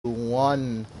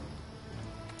one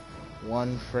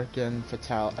frickin'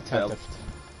 fatal attempt.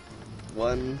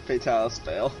 One fatalis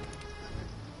fail.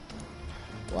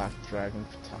 Black Dragon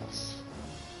Fatalis.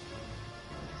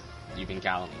 You've been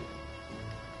counting.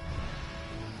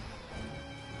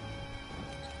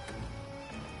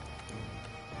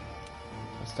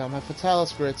 That's down my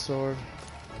Fatalis Greatsword.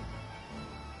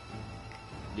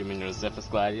 You mean your Ziphus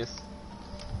Gladius?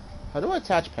 How do I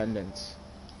attach pendants?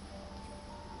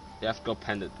 You have to go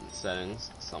pendant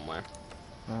settings somewhere.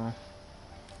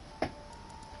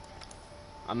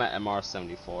 I'm at MR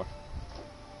 74.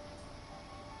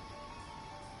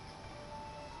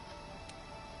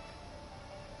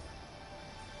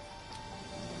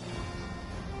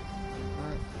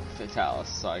 Fatalis,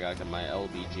 so I gotta get my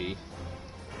LBG.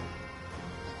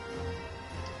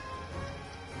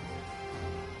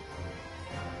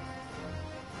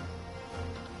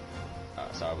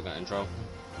 Sorry, we're gonna intro.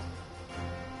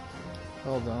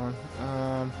 Hold on.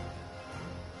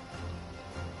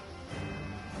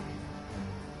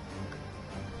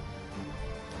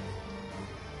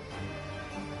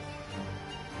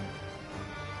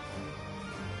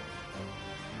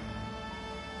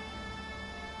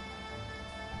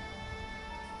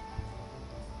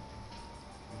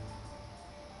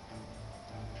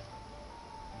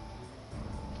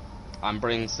 I'm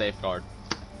bringing Safeguard.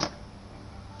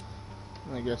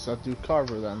 I guess I'll do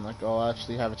Carver then. Like, I'll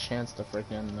actually have a chance to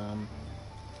freaking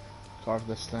carve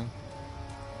this thing.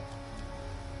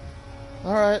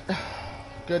 Alright.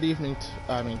 Good evening,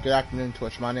 good afternoon,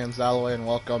 Twitch. My name's Alloy, and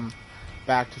welcome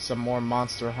back to some more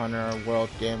Monster Hunter World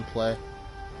gameplay.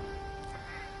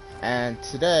 And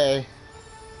today,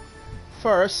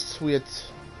 first, we had to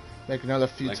make another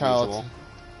futile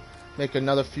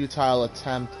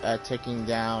attempt at taking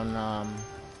down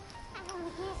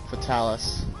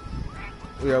Fatalis.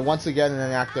 We are once again in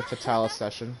an active Fatalis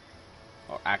session.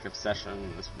 Or active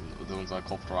session. This one's a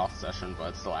Cult Froth session, but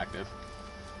it's still active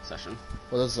session.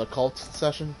 Well, this is a cult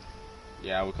session?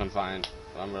 Yeah, we couldn't find.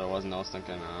 Remember, there wasn't. I was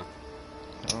thinking,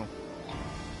 Oh.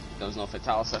 There was no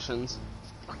Fatalis sessions.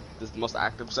 This is the most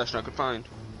active session I could find.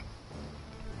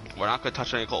 We're not gonna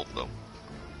touch any cult, though.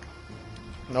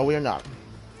 No, we are not.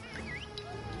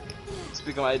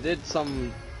 Speaking of, I did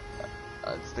some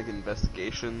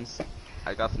investigations.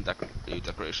 I got some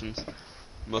decorations.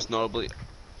 Most notably, I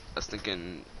was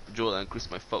thinking Jewel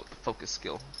increased my focus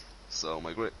skill, so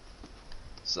my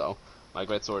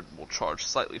greatsword will charge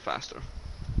slightly faster.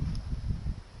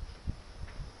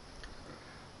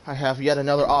 I have yet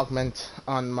another augment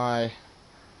on my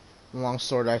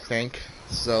longsword, I think.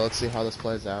 So let's see how this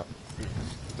plays out.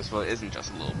 This really isn't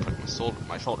just a little prick.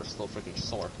 My shoulder's still freaking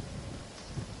sore.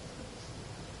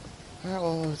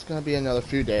 Well, it's gonna be another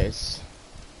few days.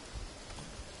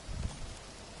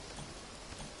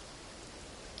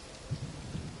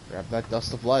 Grab that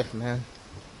dust of life, man.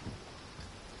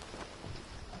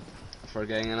 For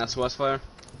getting an SOS fire?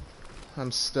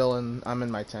 I'm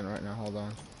in my tent right now, hold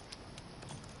on.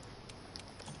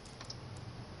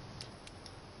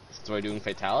 So we're doing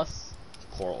Fatalis?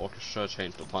 Core Orchestra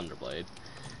changed to Plunderblade.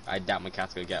 I doubt my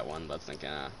cat's gonna get one, but thinking,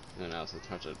 who knows, I'll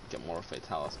try to get more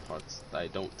Fatalis parts that I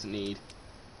don't need.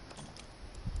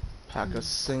 Pack a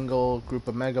single group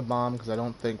of Mega Bomb, because I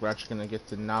don't think we're actually gonna get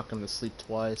to knock him to sleep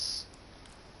twice.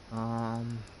 I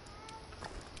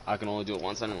can only do it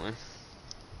once anyway.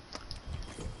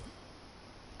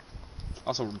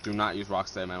 Also, do not use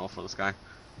Rocksteady Manual for this guy.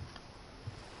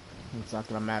 It's not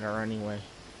gonna matter anyway.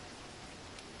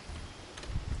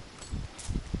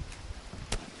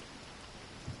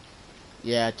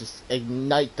 Yeah, just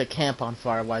ignite the camp on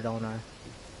fire, why don't I?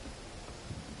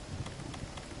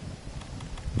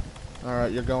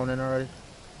 Alright, you're going in already?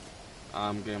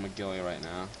 I'm getting a Gilly right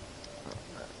now.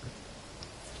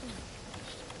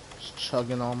 Just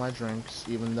chugging all my drinks,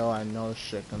 even though I know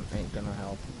shit ain't gonna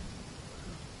help.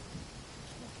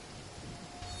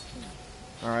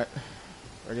 Alright,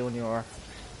 ready when you are.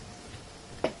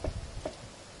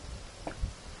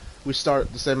 We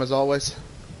start the same as always.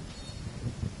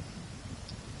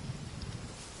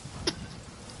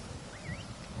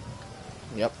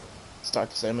 Yep,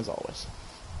 start the same as always.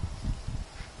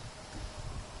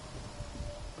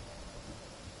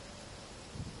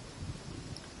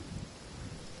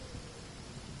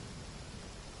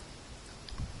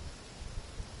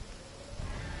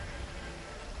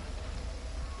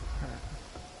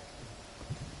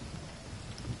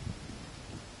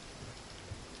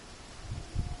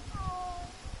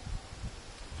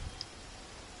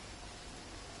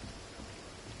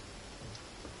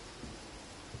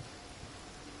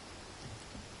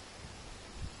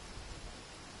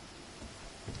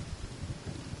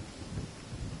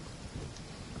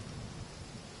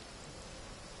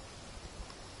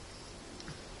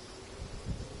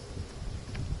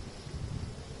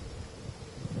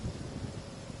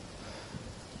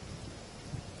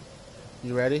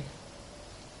 You ready?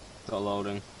 Still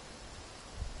loading.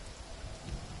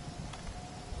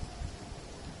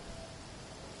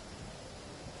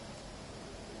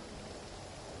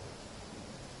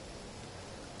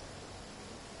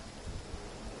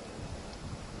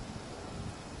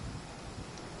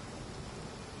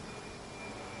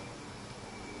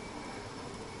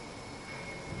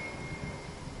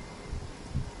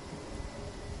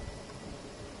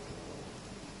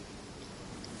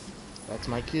 That's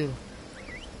my cue.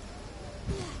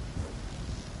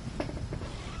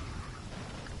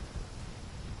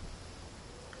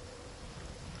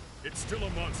 It's still a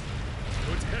monster,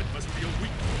 so its head must be a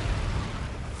weak one.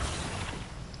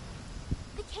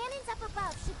 The cannons up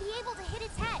above should be able to hit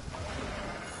its head.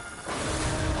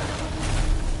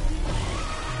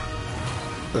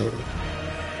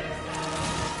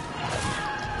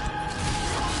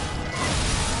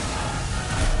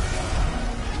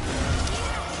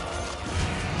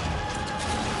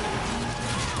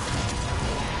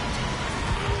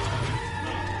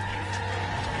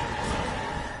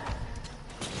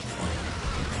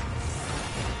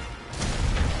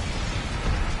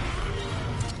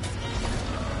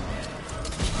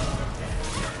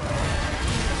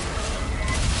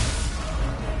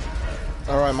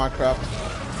 Alright,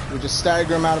 Minecraft. We just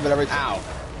stagger him out of it every time. Ow.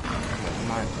 Never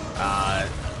mind.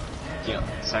 You know,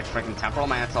 search freaking temporal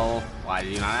mantle. Why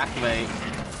did you not activate?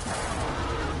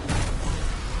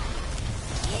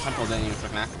 Temporal didn't even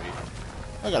freaking activate.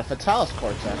 I got a Fatalis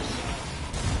Cortex.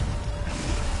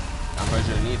 I'm pretty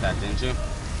sure you need that, didn't you?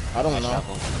 I don't know.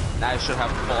 Shuffle. Now you should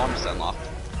have full armor set locked.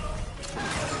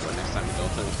 For next time you go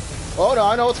through. Oh no,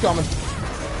 I know what's coming.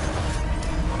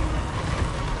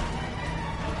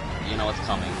 You know what's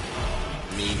coming.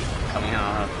 Me coming out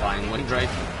on a flying wind drake.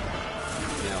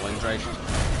 You know, wind drake.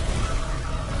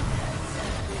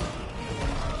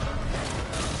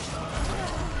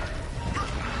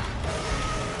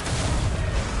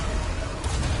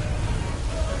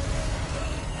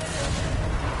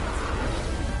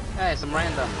 Hey, some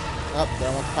random. Up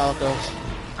there, where the pallet goes.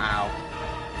 Ow.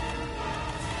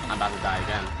 I'm about to die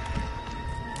again.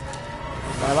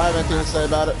 Do I have anything to say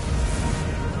about it?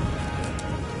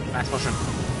 Max motion.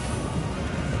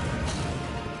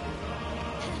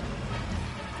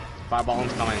 Fireball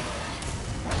coming.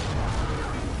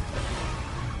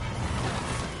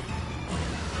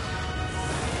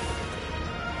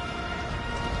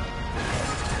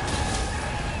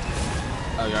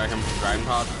 Oh, you already hit him with the Dragon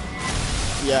Pod?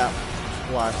 Yeah.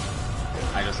 Why?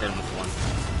 I just hit him with one.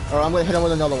 Alright, I'm gonna hit him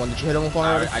with another one. Did you hit him with one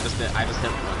already? I just hit him with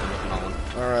another one.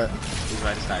 Alright. He's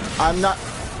ready to stagger. I'm not...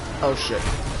 Oh shit.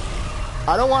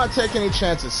 I don't want to take any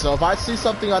chances, so if I see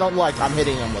something I don't like, I'm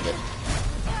hitting him with it.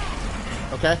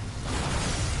 Okay?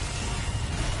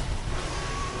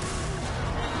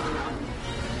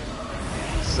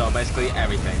 So basically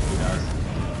everything he does.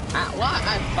 What?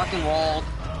 I fucking rolled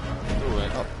through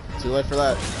it. Oh, too late for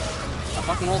that. I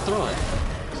fucking rolled through it.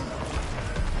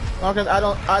 Okay, I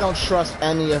don't trust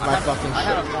any of my fucking shit.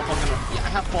 I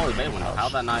have full evade window.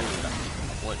 How'd that not even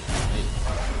avoided?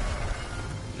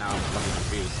 Now I'm fucking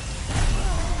confused.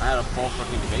 I had a full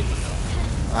fucking evade window.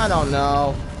 I don't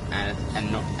know. And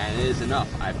it is enough.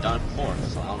 I've done it before,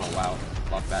 so I don't know why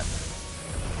fuck that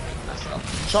messed up.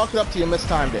 Chalk it up to you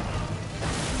mistimed it.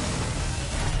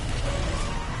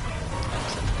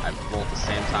 I've rolled the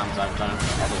same times I've done it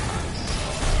other times.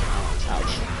 So,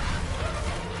 ouch.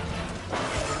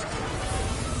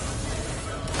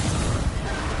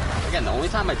 Again, the only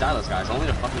time I die those guys, only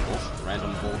to fucking bullshit,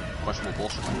 random questionable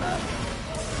bullshit like that.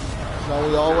 No,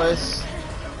 we always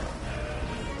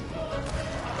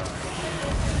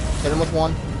hit him with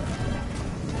one.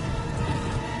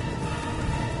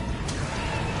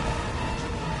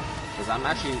 Because I'm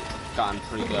actually gotten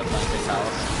pretty good at playing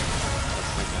Fatalis.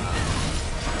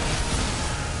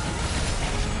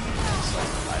 So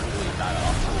I really died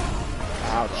off.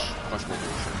 Ouch. Questionable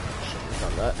bullshit. Shouldn't have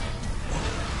done that.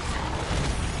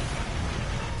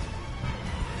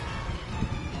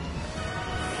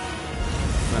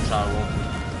 Shot roll.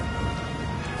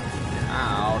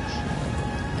 Ouch.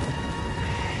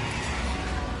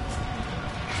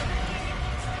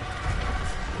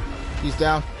 He's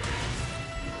down.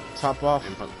 Top off.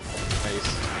 Input face.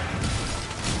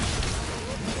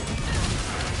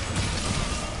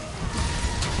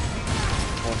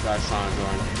 Both guys Sonic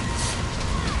Jordan.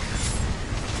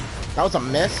 That was a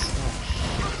miss.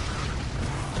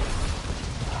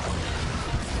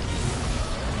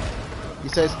 You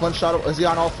say Splint Shot, is he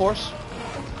on all fours?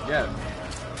 Yeah.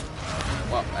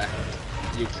 Well,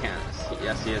 you can't.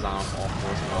 Yes, he is on all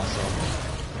fours, but also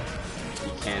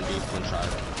he can be Splint Shot.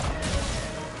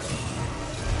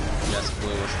 Yes, Blue,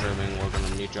 we're streaming. We're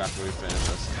gonna meet you after we finish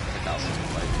this. Dallas is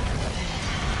fight.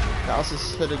 Dallas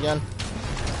is hit again.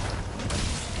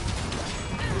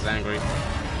 He's angry.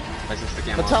 Places the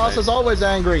camera. Dallas is always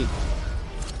angry.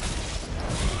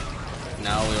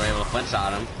 No, we were able to flinch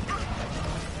on him.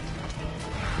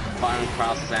 Firing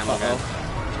Krause's ammo again.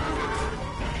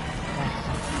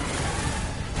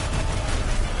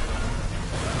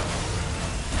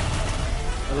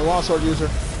 The longsword user.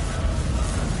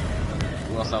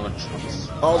 We also have a choice.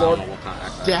 Oh lord.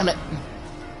 Damn it.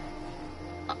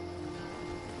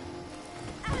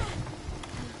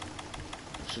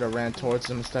 Should have ran towards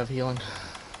him instead of healing.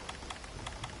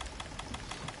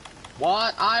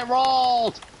 What? I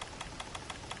rolled!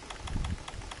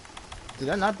 Did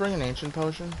I not bring an ancient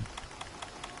potion?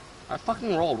 I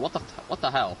fucking rolled. What the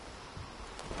hell?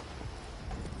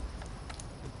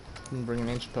 Didn't bring an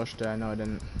ancient potion today. No, I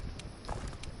didn't.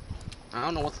 I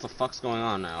don't know what the fuck's going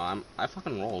on now. I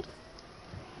fucking rolled.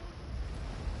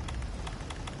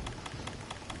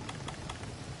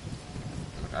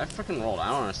 Look, I freaking rolled. I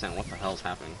don't understand what the hell's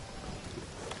happening.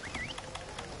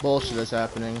 Bullshit is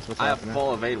happening. That's what's happening. I have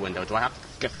full evade window. Do I have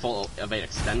to get full evade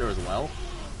extender as well?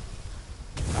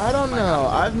 I don't know.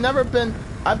 I've never been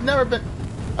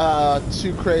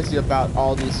too crazy about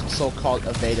all these so-called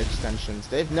evade extensions.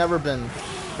 They've never been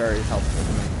very helpful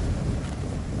to me.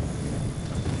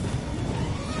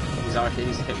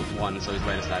 He's hit with one, so he's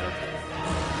ready to stagger.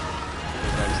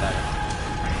 He's ready to stagger.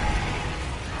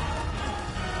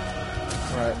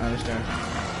 Right, I understand.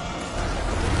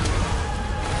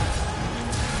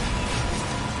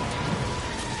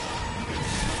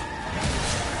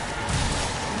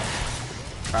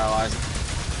 Paralyzed.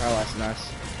 Paralyzed, nice.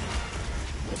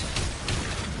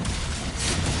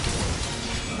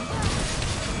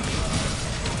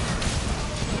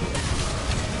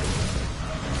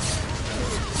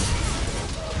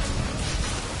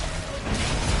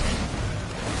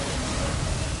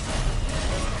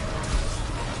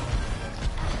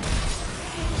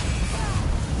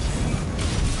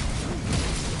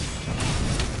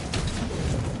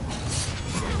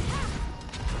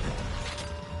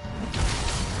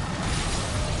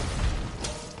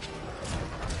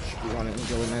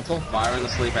 Firing the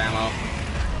sleep ammo.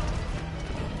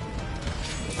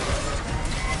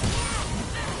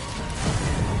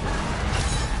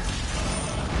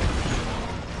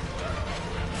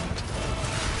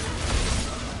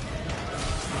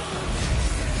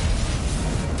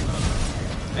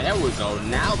 There we go.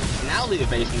 Now the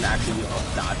evasion actually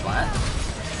dodge by it.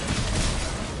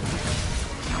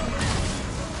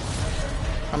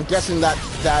 I'm guessing that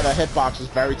hitbox is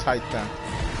very tight then.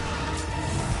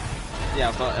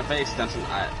 Yeah, but if I extension,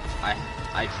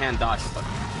 I can dodge, but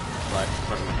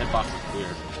the hitbox is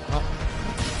weird. Oh.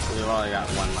 We've already got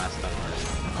one last stun already.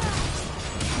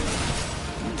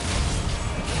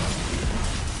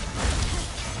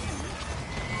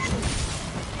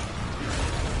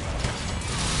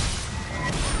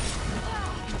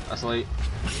 That's late.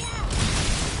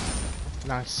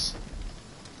 Nice.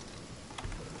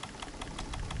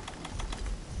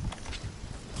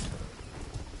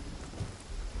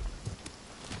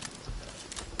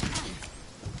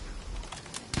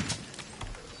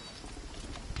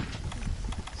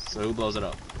 So who blows it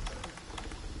up?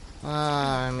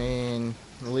 I mean,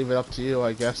 I'll leave it up to you,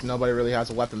 I guess. Nobody really has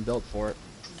a weapon built for it.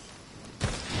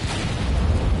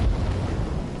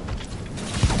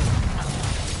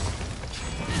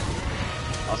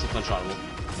 Also punch audible.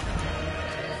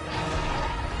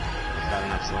 Got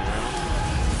enough swing around.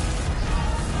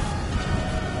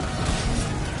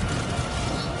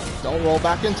 Don't roll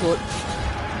back into it.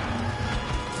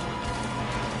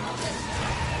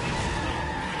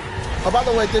 Oh, by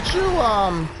the way, did you,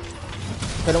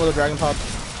 hit him with a Dragon Pop?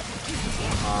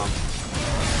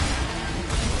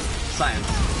 Science.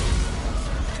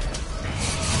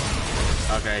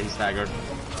 Okay, he's staggered.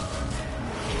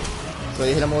 So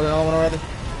you hit him with another one already?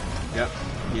 Yep.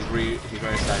 He's very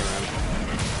staggered.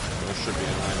 There should be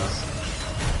another of us.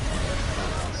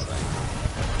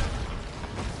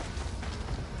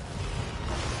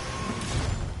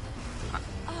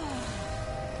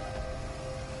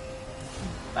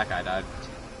 That guy died.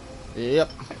 Yep.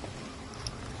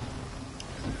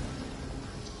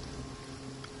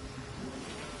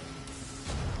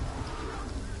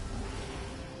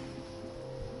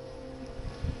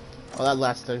 Well, that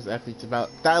lasted exactly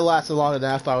that lasted longer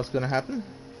than I thought was going to happen.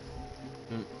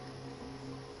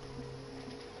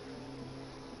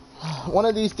 One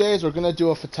of these days, we're going to do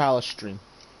a Fatalis stream.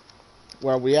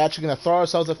 Where we're actually going to throw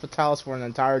ourselves at Fatalis for an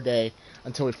entire day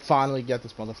until we finally get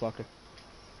this motherfucker.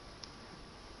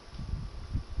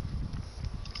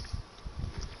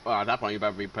 Well, at that point, you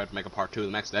better be prepared to make a part 2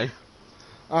 the next day.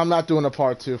 I'm not doing a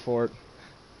part 2 for it.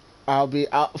 I'll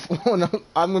be out.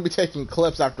 I'm gonna be taking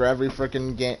clips after every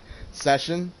freaking game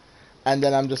session, and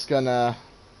then I'm just gonna.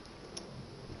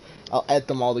 I'll edit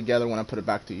them all together when I put it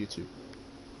back to YouTube.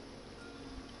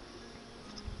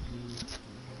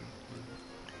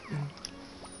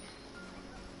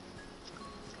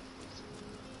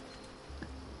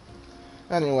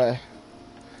 Anyway,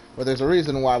 but there's a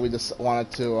reason why we just wanted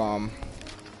to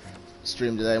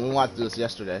stream today, and we wanted to do this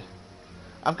yesterday.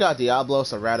 I've got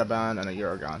Diablos, a Radaban, and a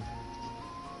Uragon.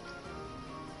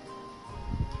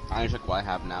 I need to check what I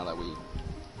have now that we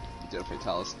did a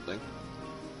Fatalis thing.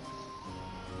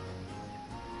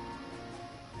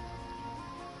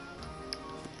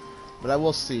 But I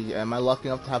will see. Am I lucky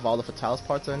enough to have all the Fatalis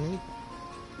parts I need?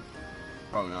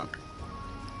 Probably not.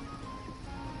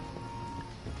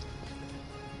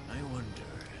 I wonder.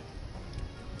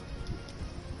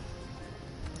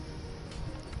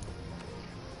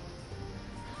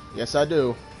 Yes, I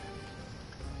do.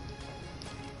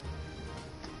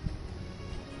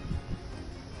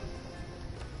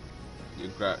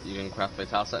 You can craft a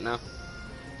Fatalis set now?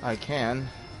 I can.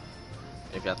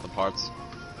 If you have the parts.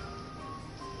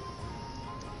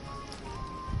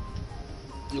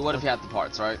 You would if you had the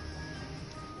parts, right?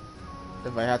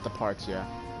 If I had the parts, yeah.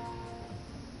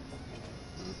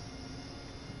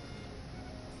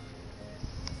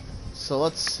 So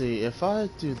let's see. If I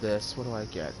do this, what do I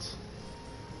get?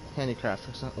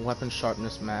 Handicraft, weapon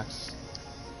sharpness max.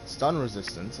 Stun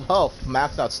resistance. Oh,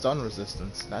 maxed out stun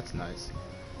resistance. That's nice.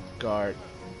 Guard.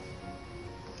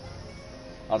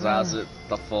 Also, how's it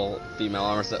the full female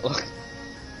armor set look?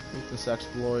 Weakness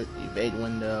exploit, evade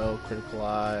window, critical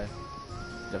eye,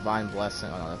 divine blessing.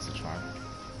 Oh no, that's a charm.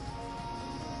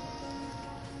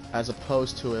 As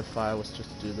opposed to if I was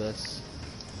just to do this,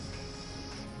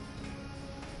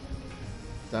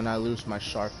 then I lose my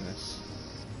sharpness.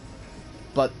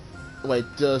 But wait,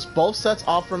 does both sets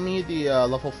offer me the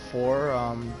level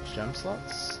 4 gem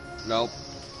slots? Nope.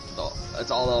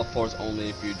 It's all level 4s only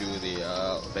if you do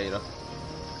the beta.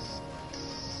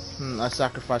 I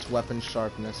sacrifice weapon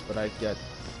sharpness, but I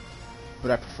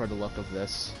prefer the look of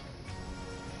this.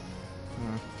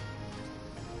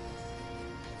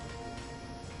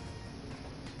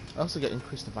 I also get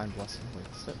increased divine blessing.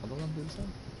 Wait, does that other one do the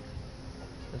same?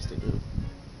 Yes, they do.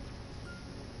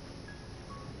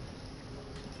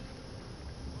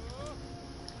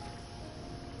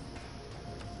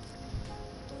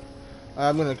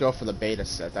 I'm gonna go for the beta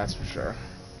set, that's for sure.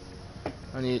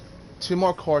 I need 2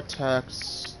 more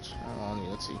Cortex. I need,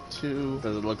 let's see, 2.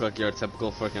 Does it look like your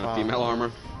typical freaking female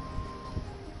armor?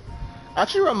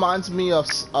 Actually reminds me of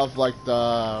like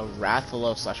the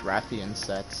Rathalos / Rathian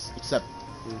sets, except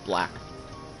black.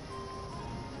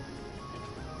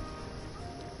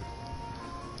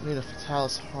 I need a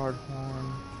Fatalis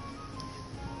Hardhorn.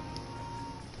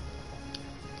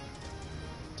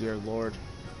 Dear Lord.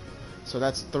 So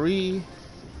that's 3,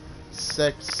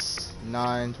 6,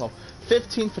 9, 12,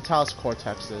 15 Fatalis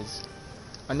Cortexes.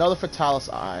 Another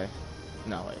Fatalis Eye.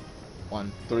 No, wait.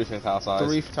 1. 3 Fatalis eyes.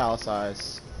 3 Fatalis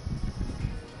Eyes.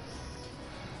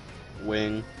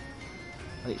 Wing.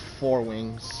 I need 4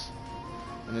 wings.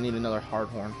 And I need another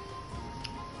Hardhorn.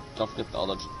 Don't forget the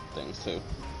other things too.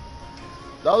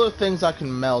 The other things I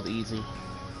can meld easy.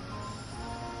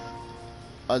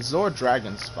 Azure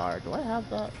Dragon Spire. Do I have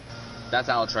that? That's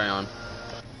Alatreon.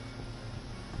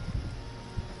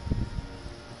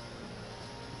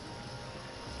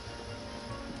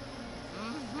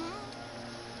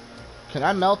 Can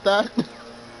I melt that?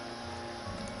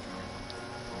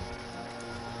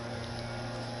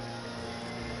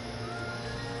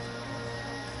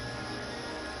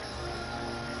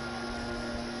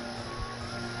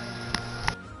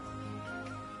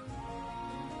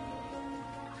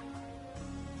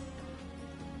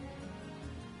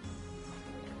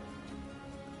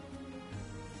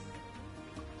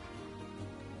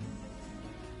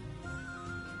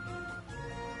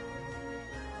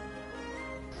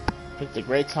 Picked a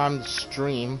great time to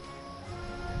stream.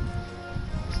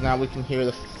 So now we can hear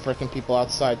the frickin' people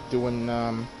outside doing,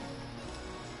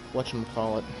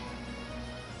 whatchamacallit.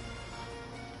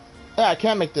 Yeah, I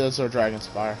can't make the Azure Dragon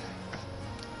Spire.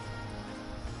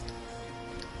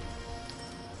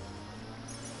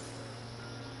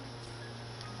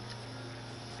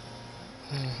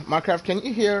 Minecraft, can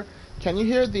you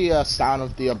hear the sound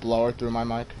of the blower through my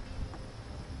mic?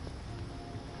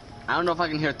 I don't know if I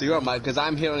can hear it through your mic, because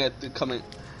I'm hearing it coming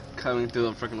through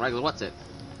the freaking regular. What's it?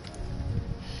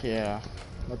 Yeah.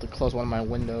 I'll have to close one of my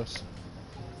windows.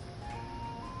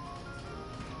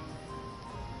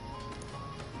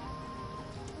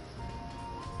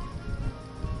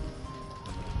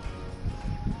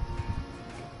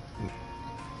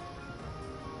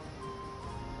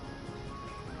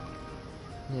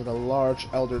 Need a large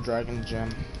Elder Dragon gem.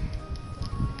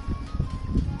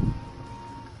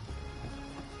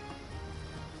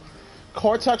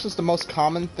 Cortex is the most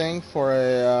common thing for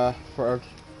a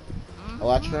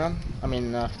Electron. I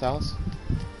mean, Fatalis.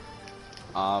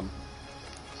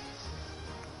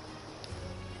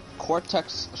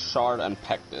 Cortex, Shard, and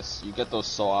Pectus. You get those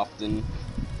so often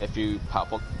if you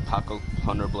pop a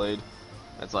Thunderblade.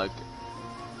 It's like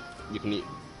you can eat.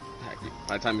 Heck,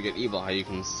 by the time you get Evil, you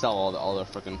can sell all the other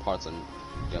freaking parts and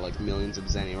get like millions of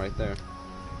Zenny right there.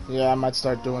 Yeah, I might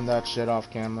start doing that shit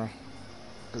off camera.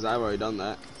 Cause I've already done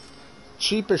that.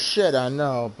 Cheap as shit, I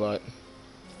know, but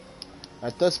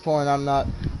at this point, I'm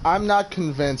not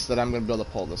convinced that I'm gonna be able to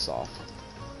pull this off.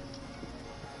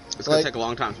 It's gonna take a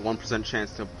long time. It's 1%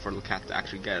 chance for the cat to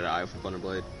actually get it out with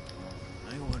Thunderblade.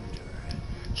 I wonder.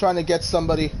 Trying to get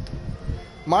somebody.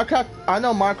 Minecraft. I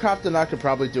know Minecraft and I could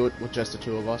probably do it with just the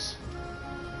two of us.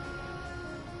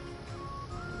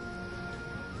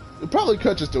 We probably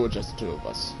could just do it with just the two of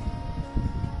us.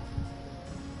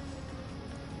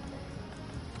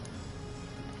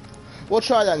 We'll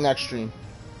try that next stream.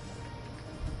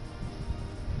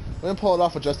 We're gonna pull it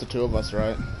off with just the two of us,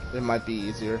 right? It might be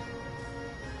easier.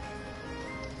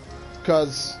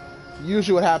 Because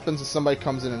usually what happens is somebody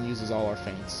comes in and uses all our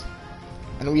feints.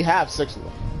 And we have 6 of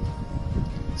them.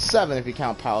 7 if you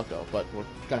count Palico, but we're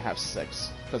gonna have 6.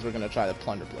 Because we're gonna try the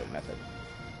Plunderblade method.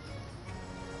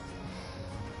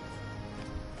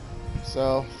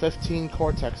 So, 15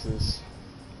 Cortexes.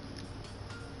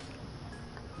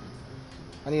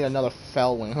 I need another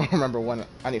Fell Wing. I don't remember when.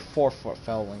 I need 4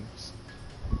 Fell Wings.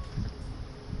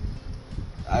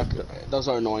 Those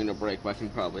are annoying to break, but I can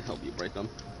probably help you break them.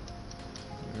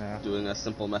 Yeah. Doing a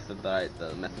simple method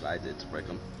the method I did to break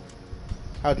them.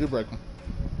 How'd you break them?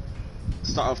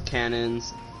 Start with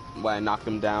cannons. When I knocked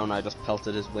him down, I just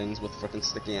pelted his wings with frickin'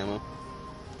 sticky ammo.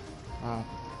 Oh.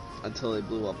 Until they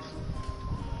blew up.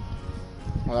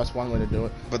 Well, that's one way to do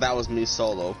it. But that was me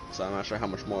solo, so I'm not sure how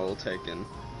much more it will take, and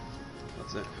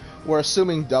that's it. We're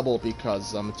assuming double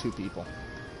because 2 people.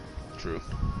 True.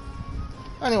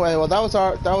 Anyway, well that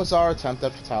was our attempt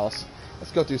at Fatalis.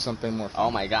 Let's go do something more fun.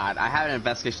 Oh my god, I have an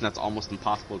investigation that's almost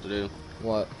impossible to do.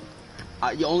 What?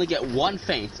 You only get 1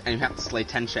 feint, and you have to slay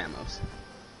 10 Shamos.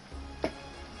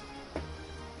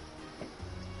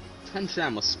 10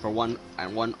 Shamos for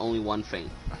only one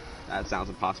feint. That sounds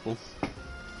impossible.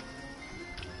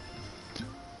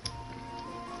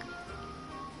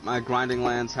 My grinding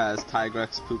lands has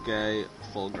Tigrex, Puke,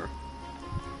 Fulgur.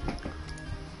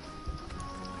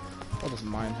 What does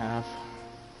mine have?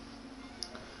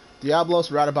 Diablos,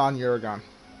 Radabon, Uragon.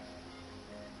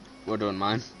 We're doing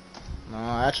mine. No,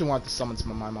 I actually want to summon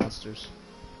some of my monsters.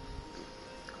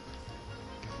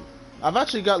 I've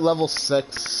actually got level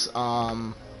 6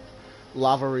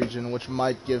 Lava Region, which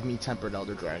might give me Tempered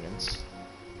Elder Dragons.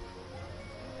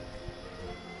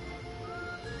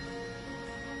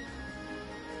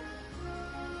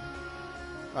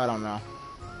 I don't know.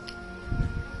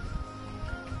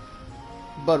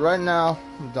 But right now,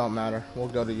 it don't matter. We'll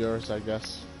go to yours, I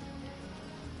guess.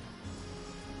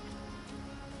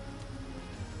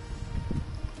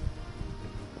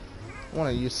 I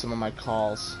want to use some of my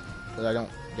calls, but I don't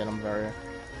get them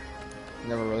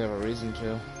never really have a reason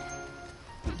to.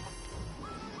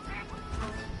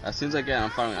 As soon as I get, I'm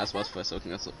farming S West for so I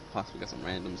can possibly get some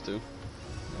randoms too.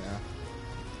 Yeah.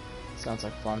 Sounds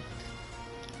like fun.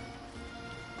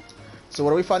 So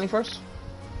what are we fighting first?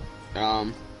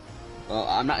 Well,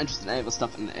 I'm not interested in any of the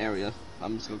stuff in the area.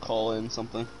 I'm just gonna call in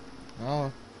something.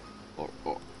 Oh.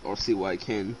 Or see what I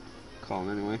can call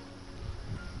in anyway.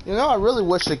 You know, I really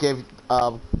wish they gave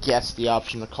guests the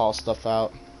option to call stuff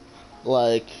out.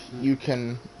 Like, you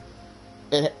can...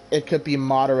 It could be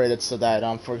moderated so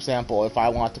that, for example, if I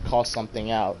want to call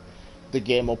something out, the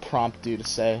game will prompt you to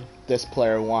say, this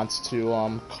player wants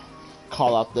to,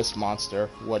 call out this monster.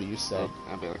 What do you say?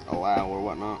 I'd be like, allow or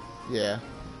whatnot. Yeah.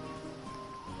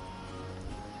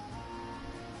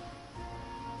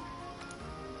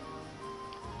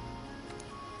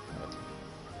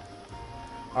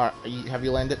 Alright, have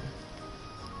you landed?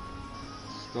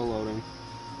 Still loading.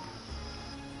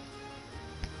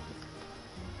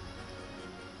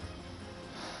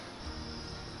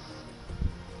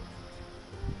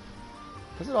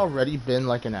 Has it already been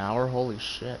like an hour? Holy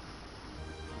shit.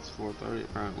 It's 4:30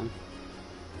 apparently.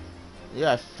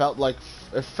 Yeah, it felt like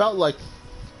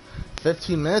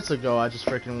 15 minutes ago I just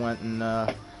freaking went and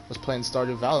was playing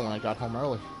Stardew Valley when I got home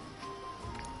early.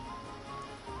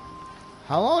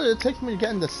 How long did it take me to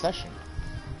get in this session?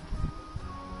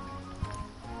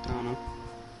 I don't know.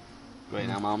 Wait,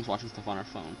 now Mom's watching stuff on her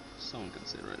phone. So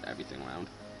inconsiderate. Everything around.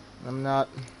 I'm not.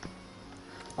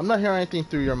 I'm not hearing anything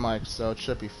through your mic, so it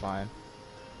should be fine.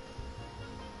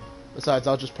 Besides,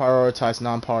 I'll just prioritize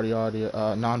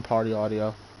non-party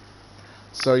audio.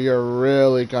 So you're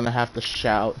really gonna have to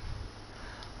shout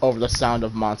over the sound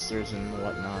of monsters and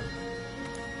whatnot.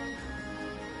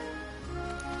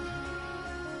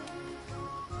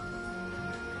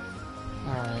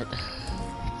 Alright.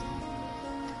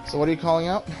 So what are you calling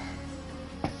out?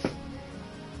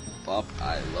 Up,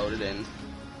 I loaded in.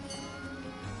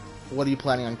 What are you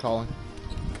planning on calling?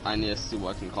 I need to see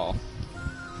what I can call.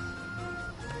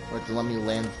 Wait, let me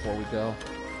land before we go.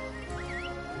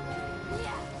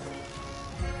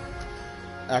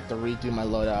 I have to redo my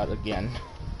loadout again.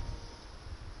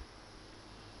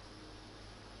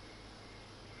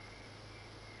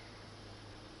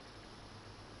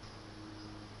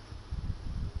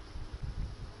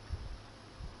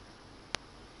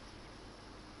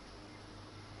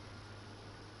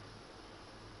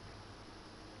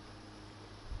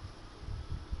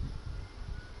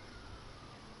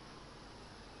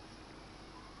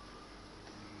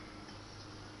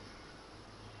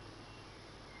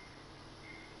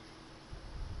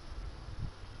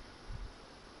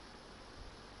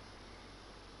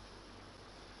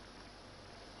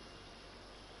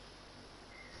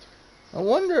 I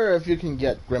wonder if you can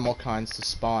get Grimalkines to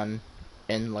spawn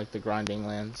in, like, the grinding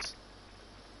lands.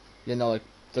 You know, like,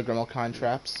 the Grimalkine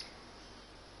traps.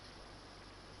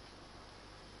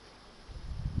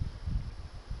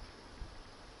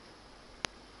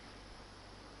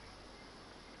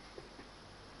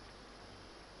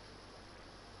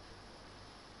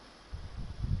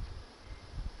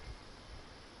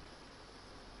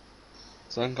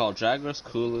 So I can call Jagras,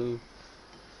 Kulu.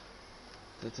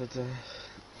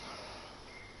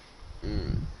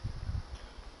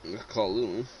 I can call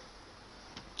Lulu.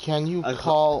 Can you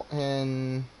call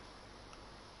in...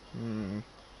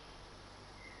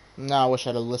 Now I wish I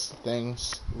had a list of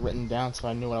things written down so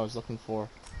I knew what I was looking for.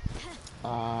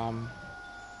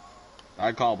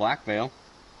 I'd call Black Veil.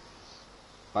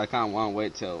 But I kind of want to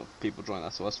wait till people join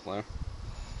SOS Flare.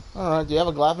 Alright, do you have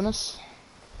a Glavenus?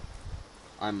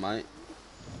 I might.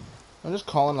 I'm just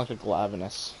calling like a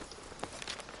Glavenus.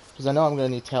 Because I know I'm going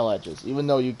to need tail edges, even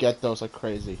though you get those like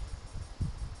crazy.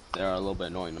 They're a little bit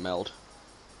annoying to meld.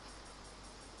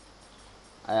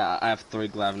 I have 3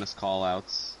 Glavenus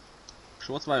callouts.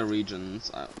 So what's my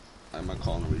regions? I might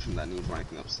call in a region that needs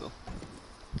ranking up still.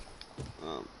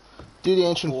 Do the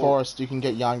Ancient Forest, you can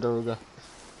get Yangaruga.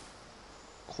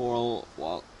 Coral,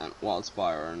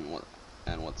 Wildspire,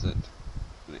 and what's it?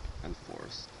 And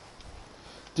Forest.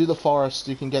 Do the Forest,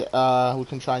 you can get, we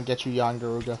can try and get you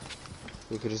Yangaruga.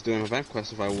 We could just do an event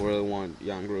quest if I really want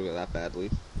Yangaruga that badly.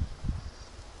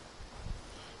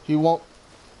 He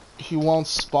won't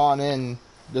spawn in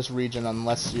this region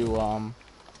unless you,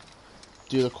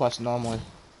 do the quest normally.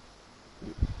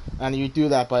 And you do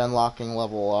that by unlocking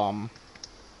level, I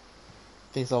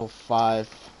think it's level 5.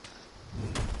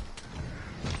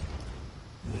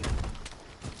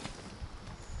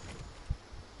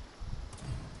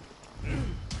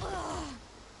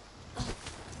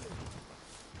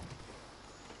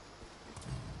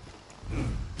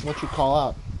 What you call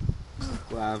out?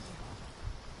 Glav.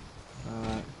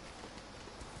 Alright.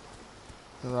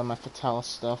 Run my Fatalis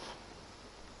stuff.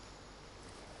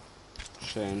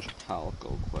 Change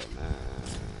Palico equipment.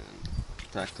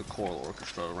 Attack the Coral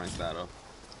Orchestra, rank that up.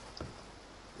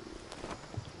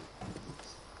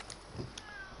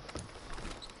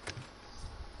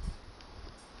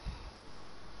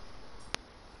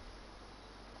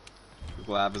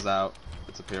 Glav is out.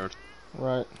 It's appeared.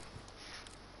 Right.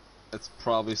 It's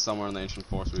probably somewhere in the Ancient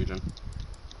Forest region.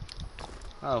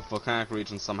 Oh, Volcanic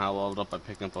region somehow leveled up by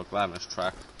picking up the Glavenus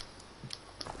track.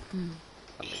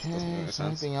 Okay, is there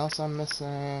anything else I'm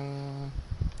missing?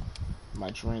 My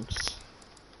drinks.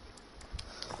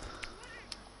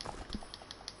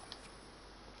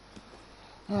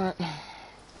 Alright.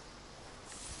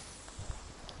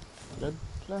 Good.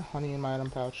 Is there honey in my item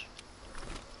pouch?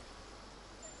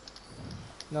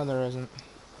 No, there isn't.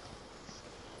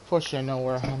 Fortunately, I know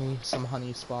where some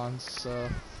honey spawns, so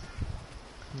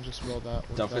I'll just roll that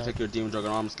with Don't forget to that. take your Demon Drug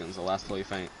and Arm skins, they'll last till you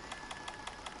faint.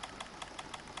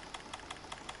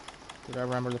 Did I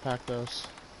remember to pack those?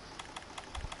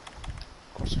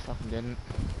 Of course I fucking didn't.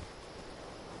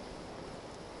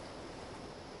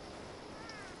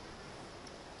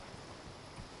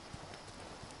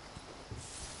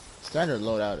 Standard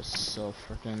loadout is so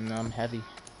freaking heavy.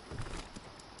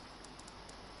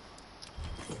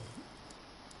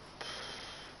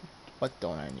 What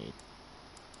don't I need?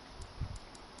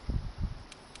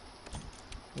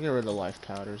 Get rid of the life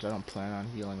powders. I don't plan on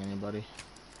healing anybody.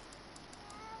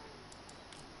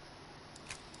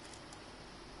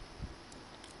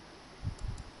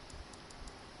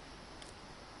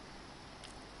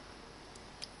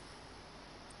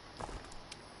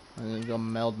 I need to go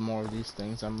meld more of these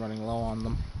things. I'm running low on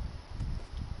them.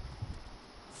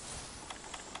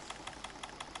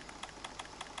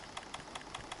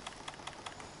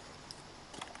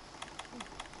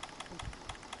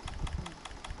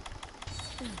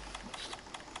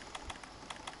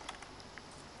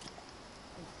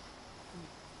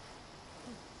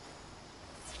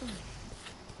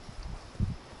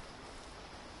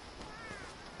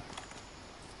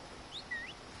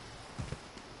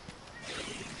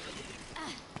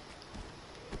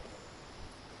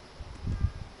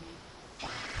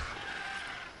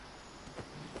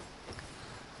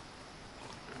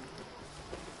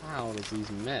 How does these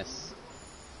miss?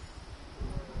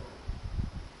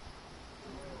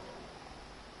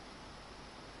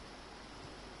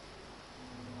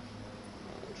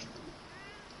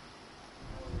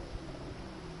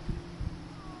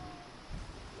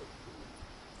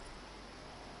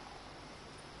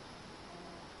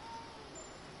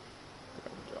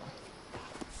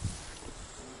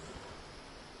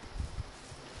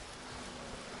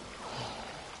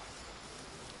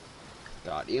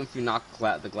 God, even if you knock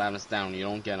the gladness down, you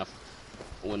don't get enough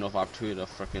window of opportunity to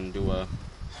frickin' do a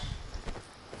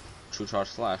true charge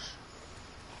slash.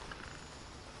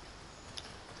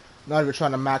 Not if you're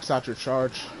trying to max out your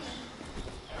charge.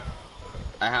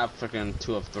 I have frickin'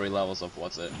 2 of 3 levels of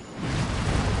what's it?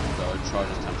 So it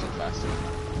charges 10% faster.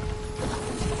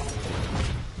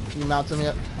 Can you mount them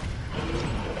yet?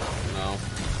 No.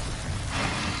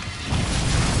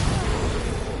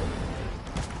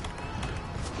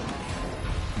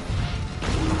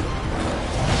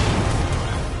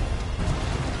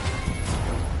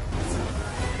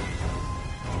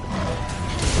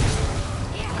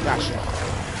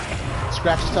 Gotcha.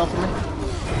 Scratch yourself for me.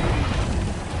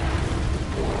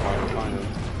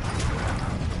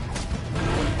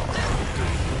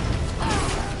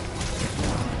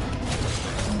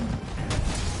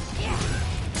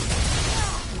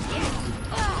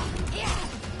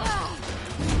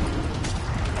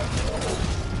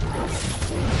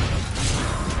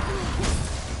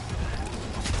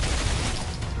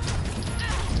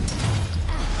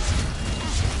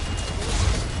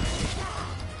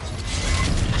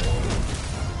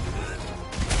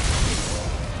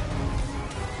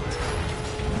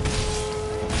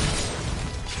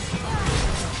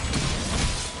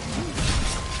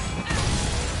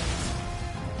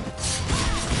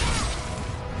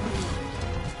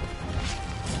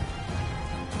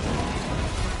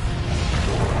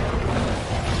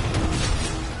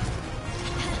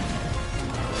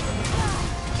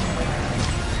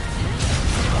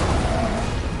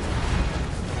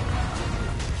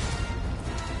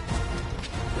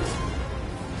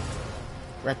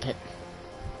 Red pit.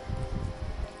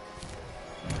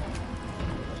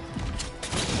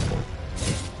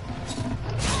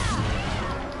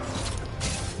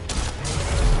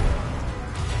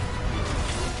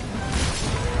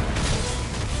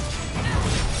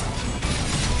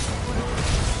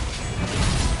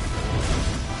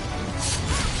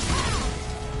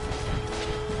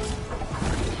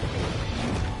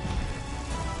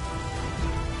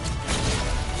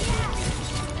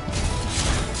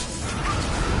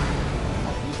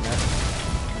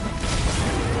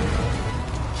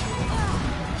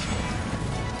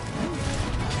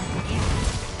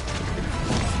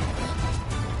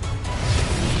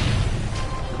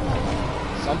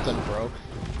 Something broke.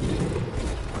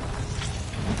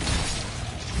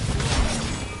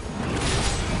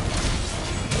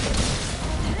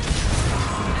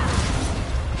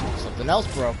 Something else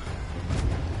broke.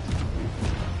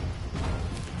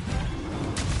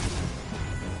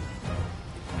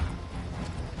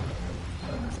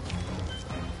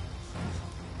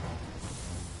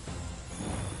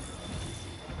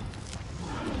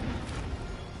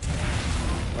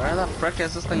 Where the frick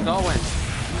is this thing going?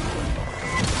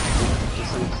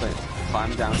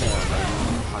 Climb down here and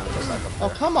then climb this back up there. Oh,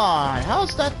 come on.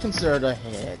 How's that considered a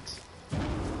hit?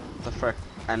 The frick.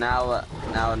 And now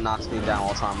it knocks me down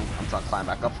all the time. I'm trying to climb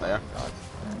back up there.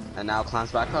 And now it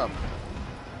climbs back up.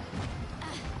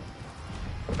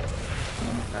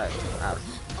 Right.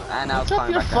 And now it's Make up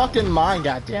climbing your back down. fucking mind,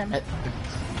 goddammit.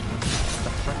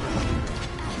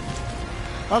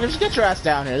 Okay, just get your ass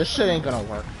down here. This shit ain't gonna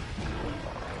work.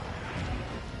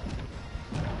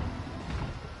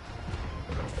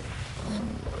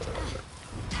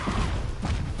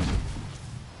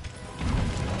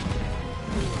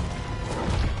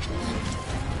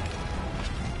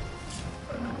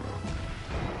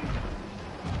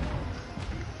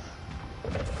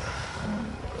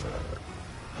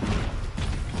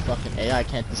 Fucking AI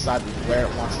can't decide where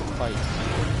it wants to fight.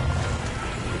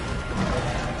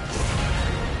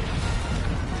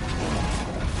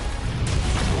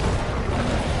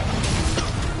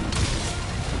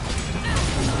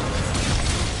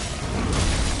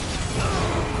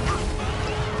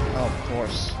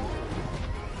 force.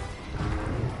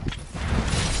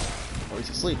 Oh, he's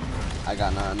asleep. I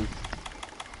got none.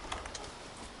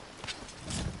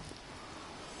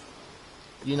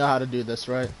 You know how to do this,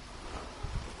 right?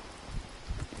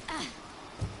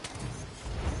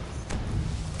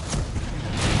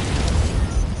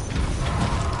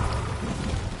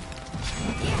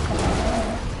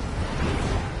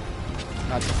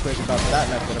 Not so quick about that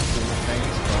method of doing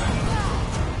things, but...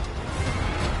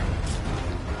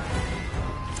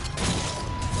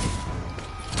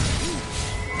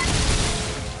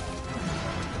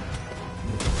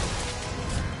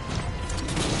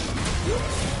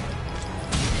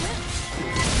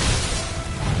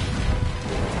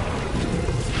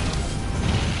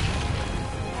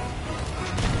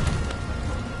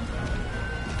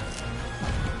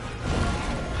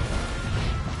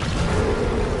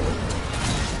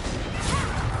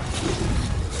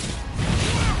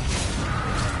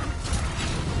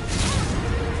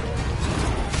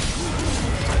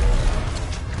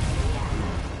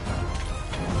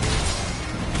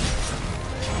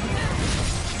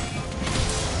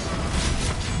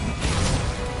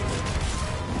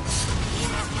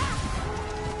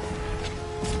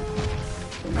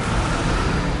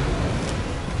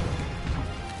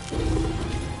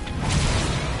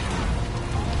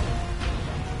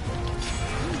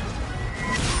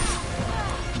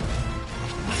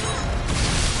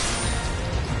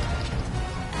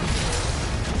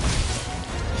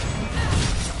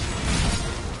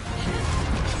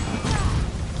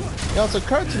 You know, it's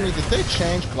occurred to me, did they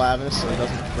change Glavis so he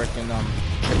doesn't frickin'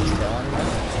 chip his tail anymore?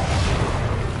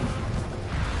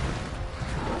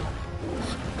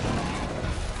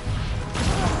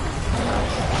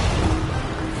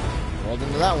 Rolled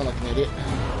into that one like an idiot.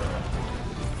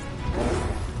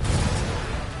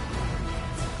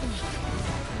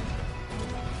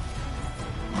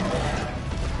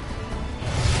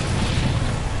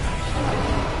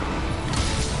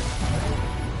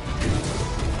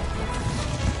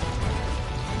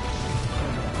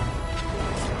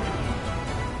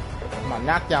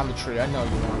 Knock down the tree. I know you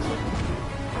want to.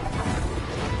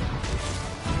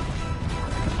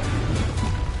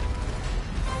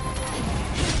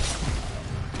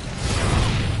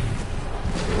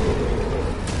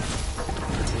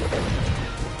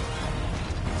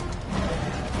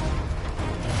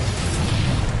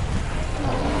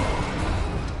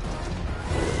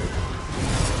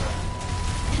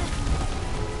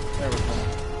 There we go.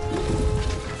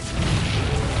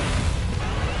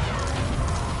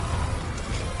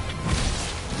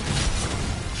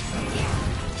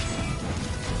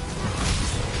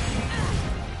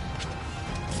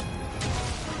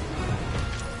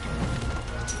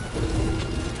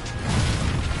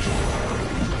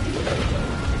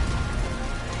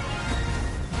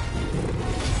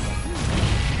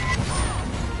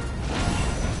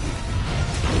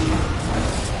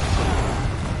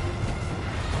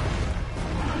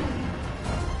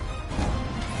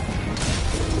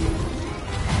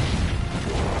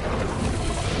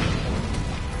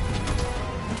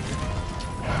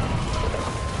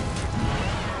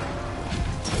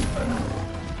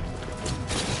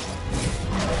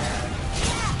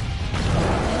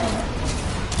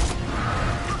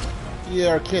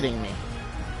 You're kidding me.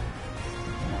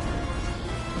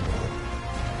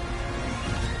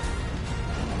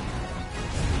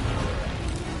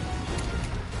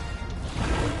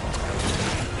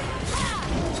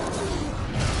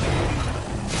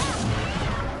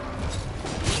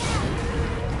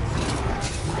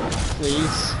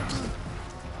 Please.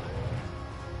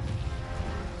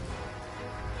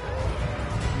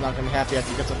 I'm not gonna be happy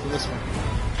after he gets up from this one.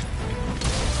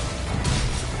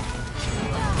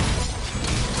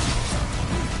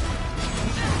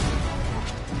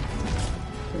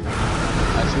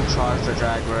 Charge the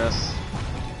drag race,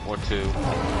 or 2, maybe 3.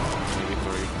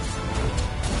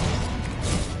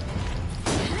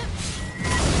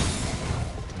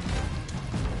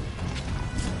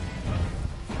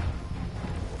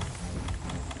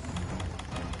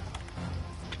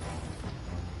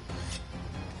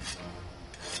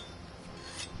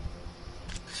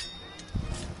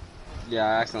 Yeah,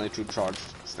 I accidentally true charged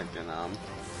stinking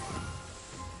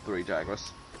 3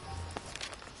 Jagras.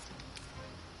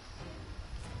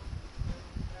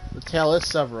 The tail is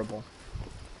severable.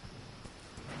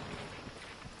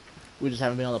 We just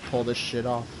haven't been able to pull this shit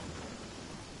off.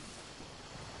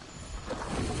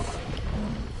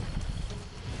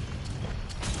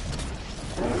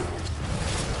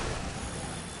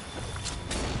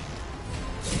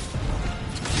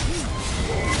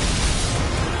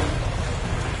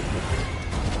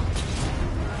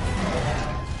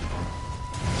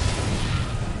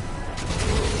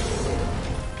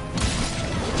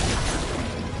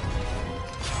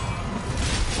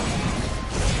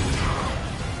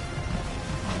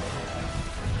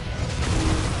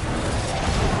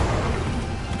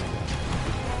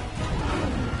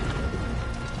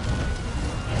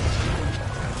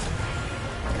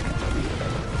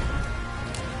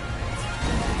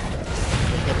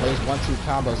 two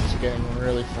combos is getting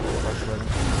really fucking frustrating.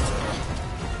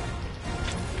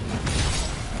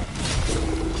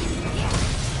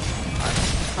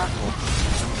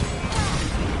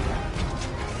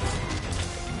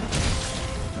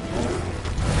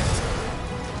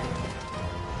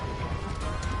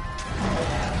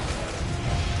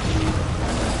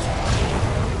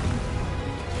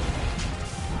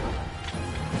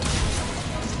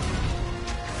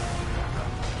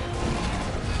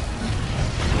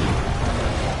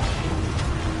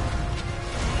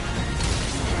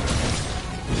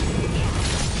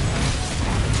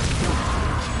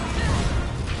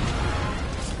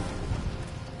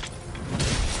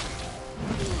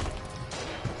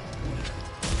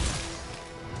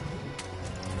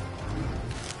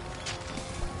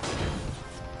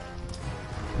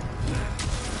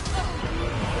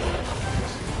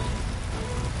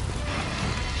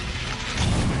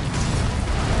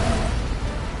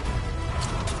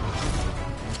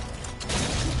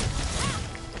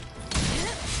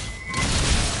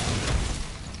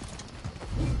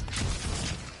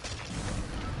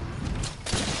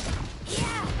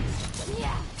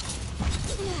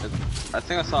 I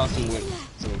think I saw some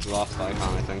exhaust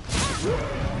icon, I think.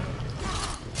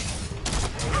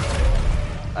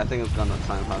 I think it's gonna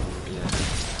time pass with me,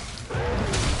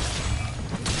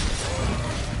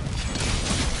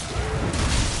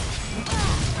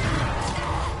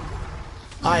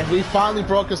 Alright, we finally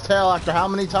broke his tail after how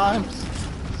many times?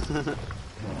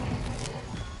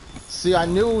 See, I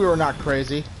knew we were not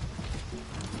crazy.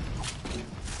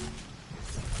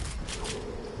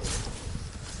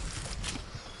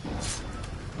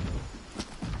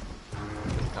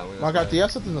 Mark out, do you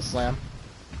have something to slam?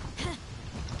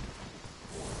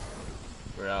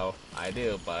 Bro, I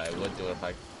do, but I would do it if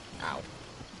I... Ow.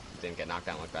 Didn't get knocked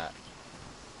down like that.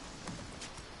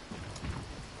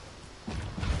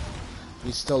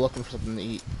 He's still looking for something to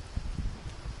eat.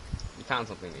 You found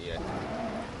something to eat, I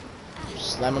think.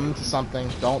 Slam him into something.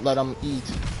 Don't let him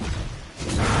eat.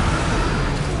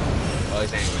 Oh,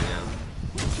 he's angry now.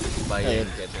 But Hey. he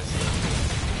didn't get a chance to knock.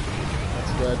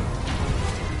 That's good.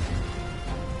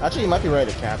 Actually, you might be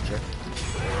ready to capture.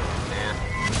 Nah.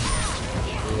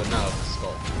 We would know if it's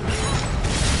skull.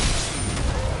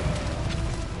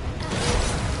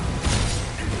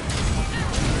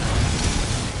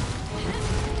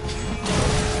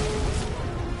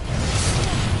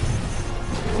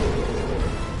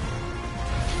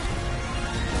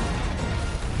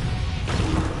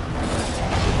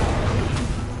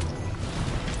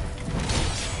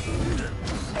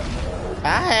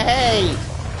 Hey!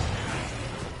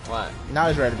 What? Now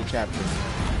he's ready to be captured.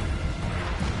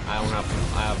 I have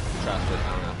trust, but I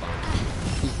don't have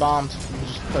bombs. He's bombed. You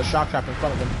just put a shock trap in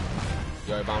front of him.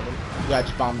 You already bombed him? Yeah, I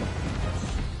just bombed him.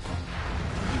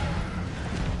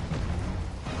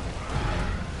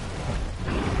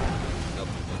 Nope.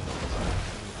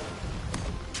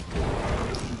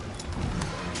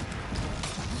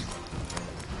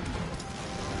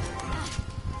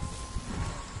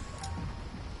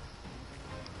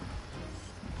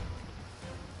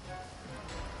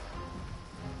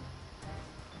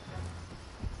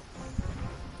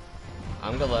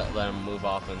 I'm gonna let him move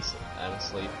off and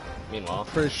sleep. Meanwhile,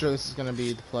 Pretty sure this is gonna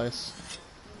be the place.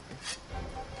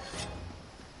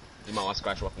 you might want to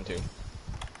scratch your weapon too.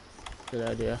 Good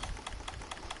idea.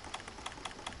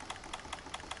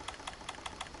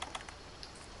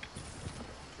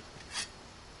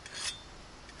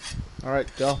 Alright,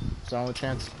 go. It's our only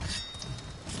chance.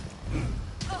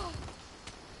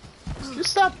 Just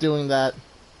stop doing that.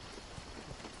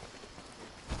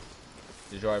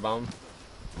 Did you already bomb him?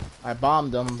 I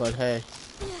bombed him, but hey.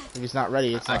 If he's not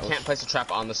ready, it's I not. can't place a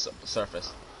trap on the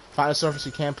surface. Find a surface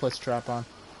you can place a trap on.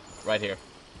 Right here.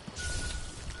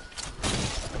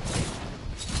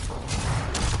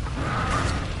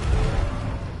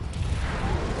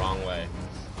 Wrong way.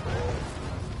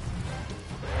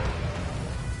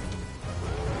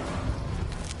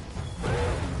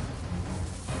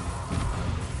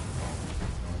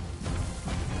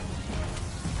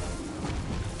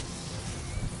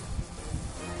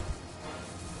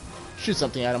 Shoot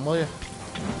something at him, will you?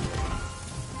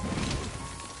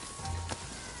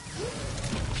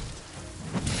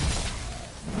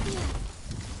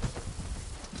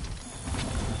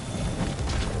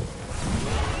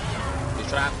 He's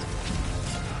trapped.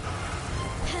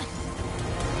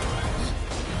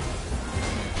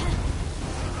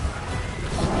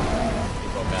 He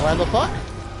broke out. Why the fuck?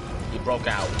 He broke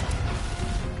out.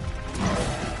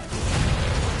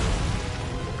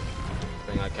 I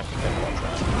think I kept him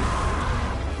trapped.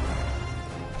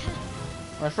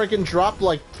 I freaking dropped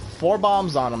like 4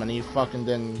 bombs on him and he fucking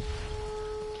didn't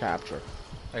capture.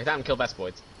 Every time kill best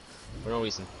boys. For no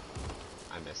reason.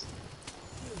 I missed.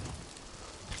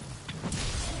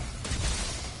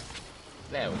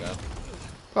 There we go.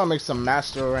 I'll make some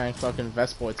master rank fucking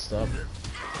Vespoid stuff.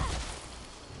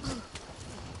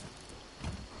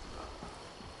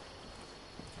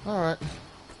 Alright.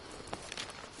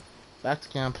 Back to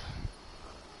camp.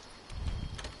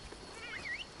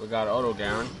 We got auto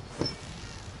Garen.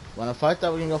 Wanna fight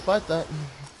that? We can go fight that.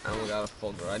 And we got a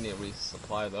full I need to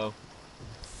resupply though.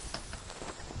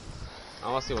 I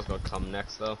wanna see what's gonna come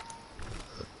next though.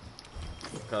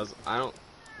 Because I don't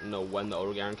know when the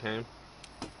auto Garen came.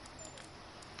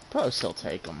 Probably still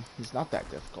take him. He's not that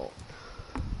difficult.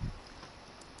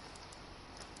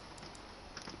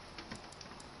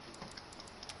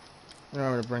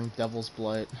 Remember to bring Devil's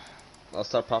Blight. I'll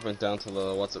start popping down to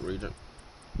the what's it region.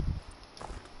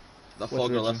 The Which Fulgur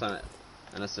region? left on it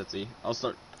in a city. I'll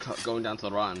start going down to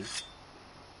the Rotten.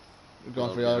 We're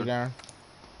going for the other Garen.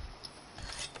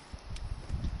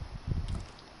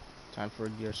 Time for a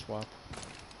gear swap.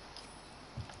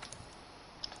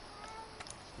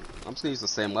 I'm just gonna use the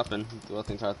same weapon throughout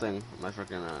the entire thing. My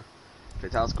freaking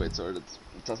Fatalis Great Sword. It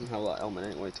doesn't have a lot of element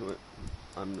anyway to it.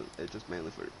 It's just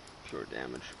mainly for pure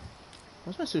damage.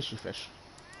 Where's my sushi fish?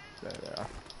 There they are.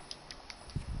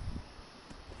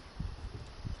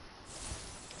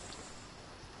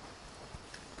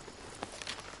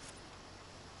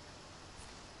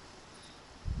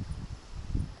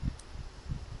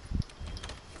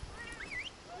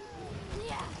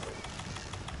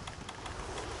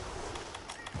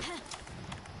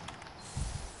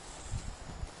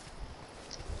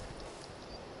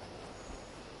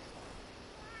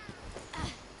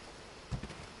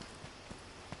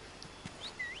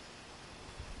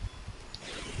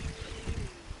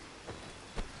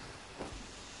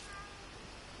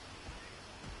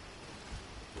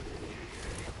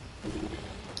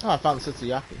 Oh, I found the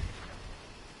Sitsuyaki.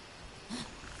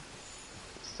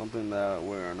 Something that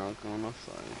we're not gonna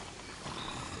fight.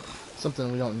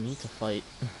 Something we don't need to fight.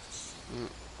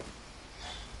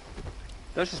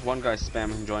 There's just one guy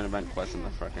spamming join event quest in the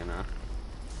frickin'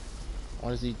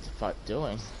 What is he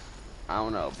doing? I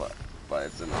don't know, but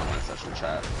it's an online session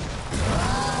chat.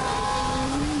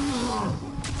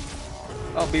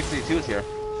 Oh, BC2 is here.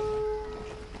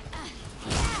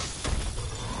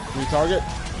 Retarget?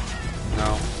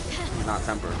 No, he's not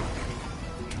tempered.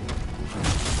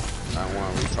 I don't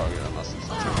want to retarget unless it's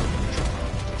tempered.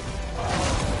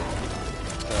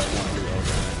 So I want to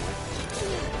reorder it anyway.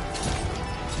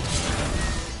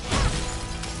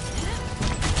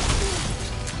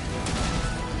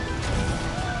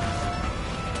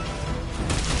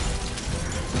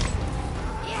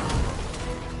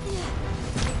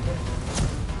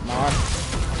 Come on.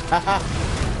 Haha.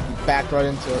 Backed right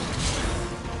into it.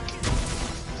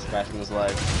 Scratching his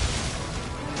leg.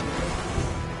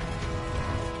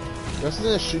 Isn't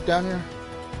there a shoot down here?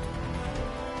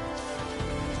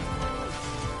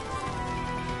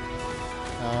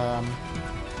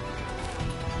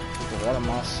 The water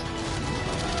moss.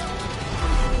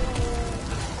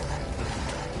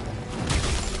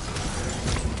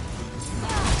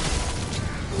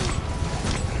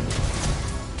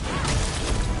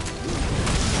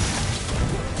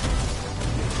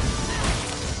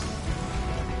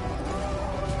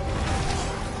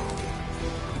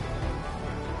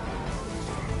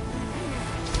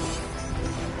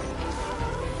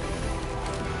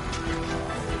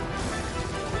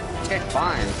 Okay,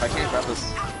 fine. If I can't grab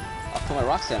this, I'll put my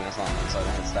rock status on it so I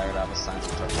don't get staggered out of science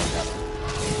and start going after.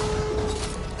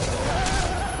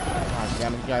 Ah,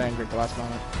 damn it, you got angry at the last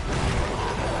moment.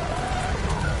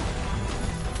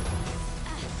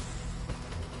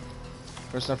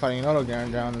 First time fighting an auto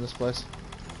Garen down in this place.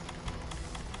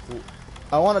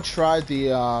 I want to try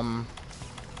the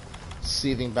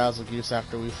seething Basil Goose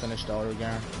after we finish the auto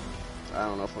Garen. I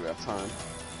don't know if we got time.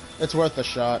 It's worth a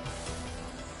shot.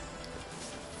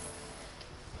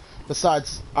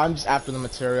 Besides, I'm just after the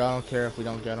material. I don't care if we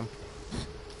don't get them.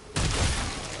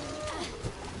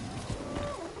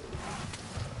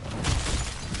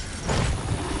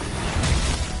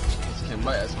 This can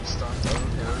bite as we start down.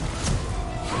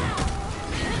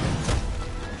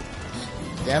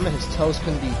 Damn it, his toes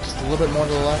can be just a little bit more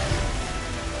to the left.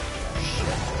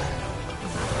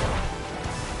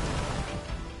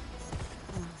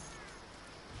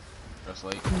 Just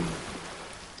like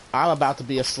I'm about to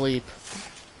be asleep.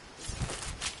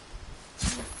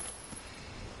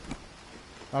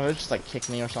 Oh, they just like kick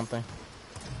me or something.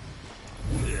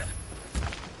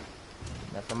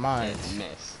 Never mind. it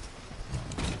missed.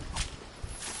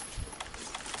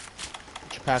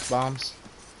 Did you pack bombs?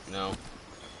 No.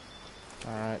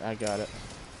 Alright, I got it.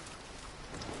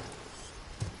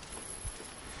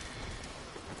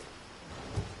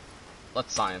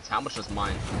 let's science. How much was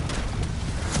mine?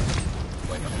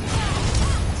 Wake up.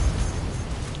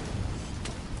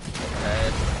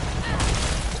 Okay.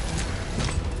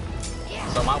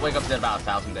 So my wake up did about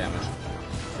 1,000 damage.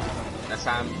 Next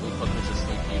time we put this to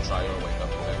sleep, you try your wake up,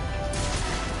 okay?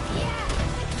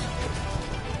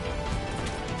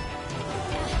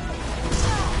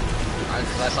 I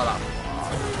saw that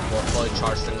fully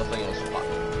charged single thing, it was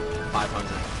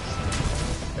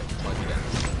 520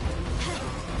 damage.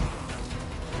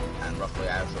 And roughly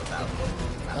I have 1,000.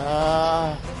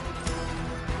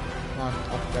 Come on,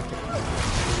 I'll protect it.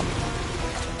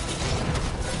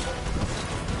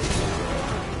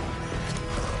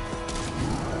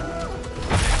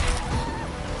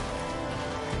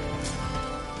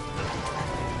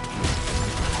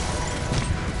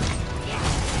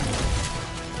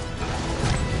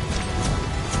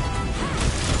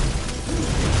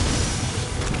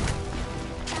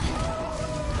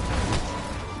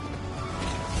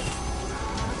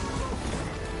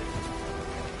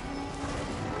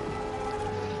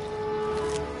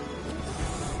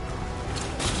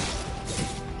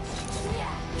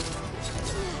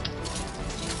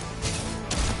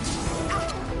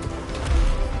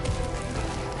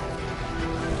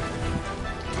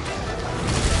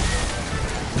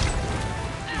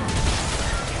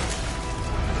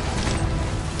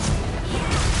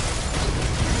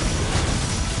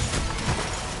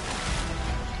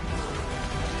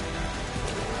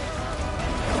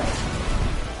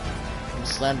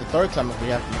 Slam the third time if we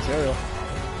have the material.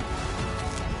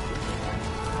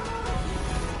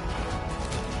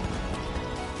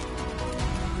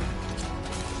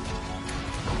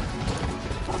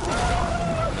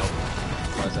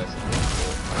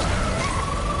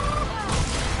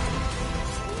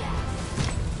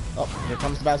 Oh, here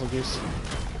comes the Basil Goose.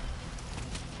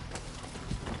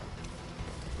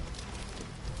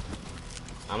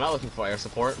 I'm not looking for air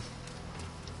support.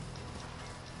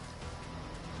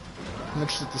 I'm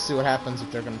interested to see what happens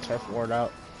if they're going to turf ward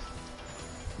out.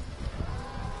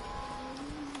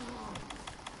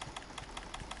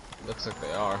 Looks like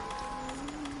they are.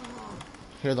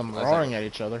 Hear them roaring at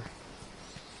each other.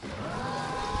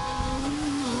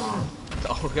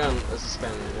 Oh, we're gonna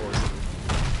suspend wars.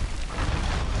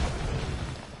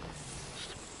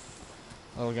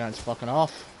 Oh, guy's fucking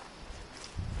off.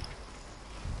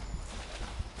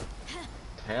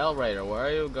 Tail Raider, where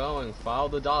are you going? Follow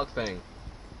the dog thing.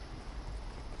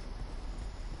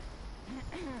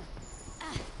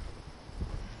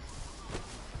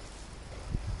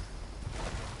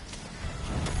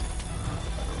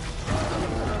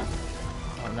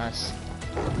 Oh, nice.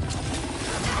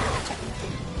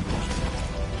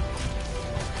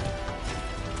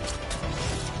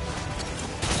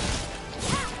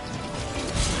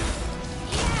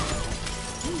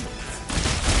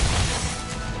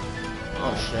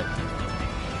 Oh shit.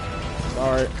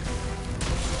 Sorry.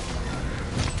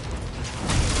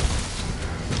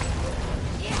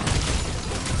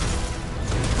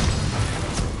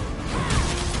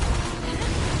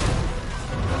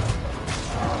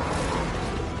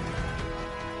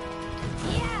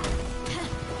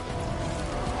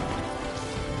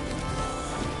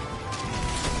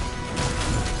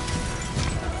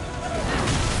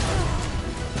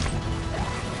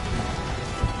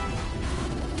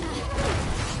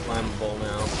 Flammable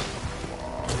now.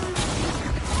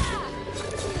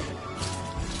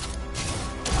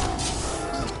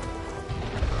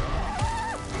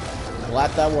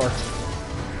 Glad that worked.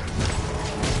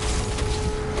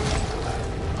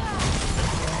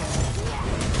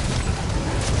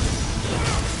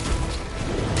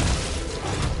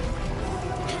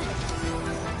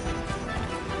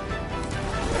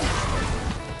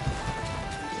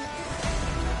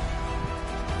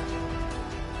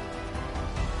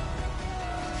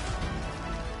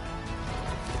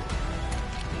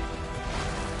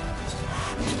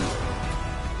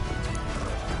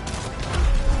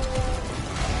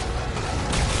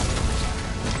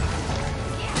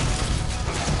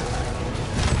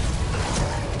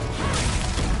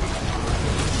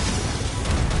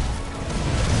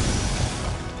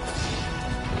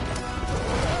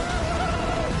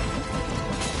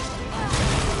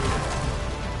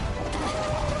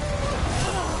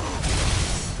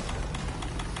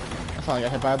 I finally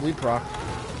got hit by a bleed proc.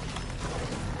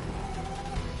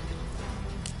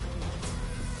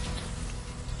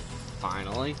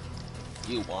 Finally.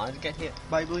 You wanted to get hit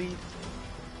by bleed?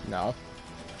 No.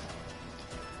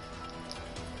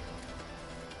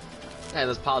 Hey,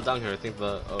 there's a pile down here. I think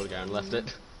the Ogaran left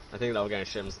it. I think the Ogaran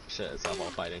shit itself while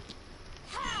fighting.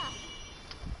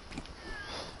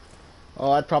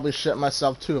 Oh, I'd probably shit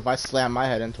myself too if I slammed my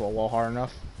head into a wall hard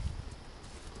enough.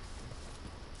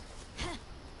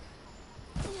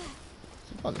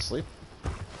 Fun to sleep.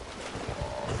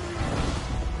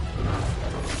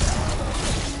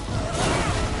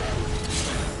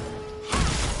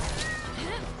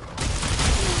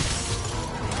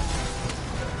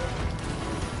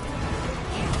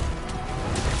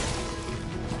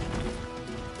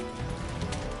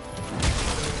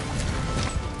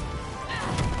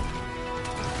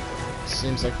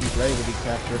 Seems like he's ready to be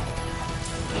captured.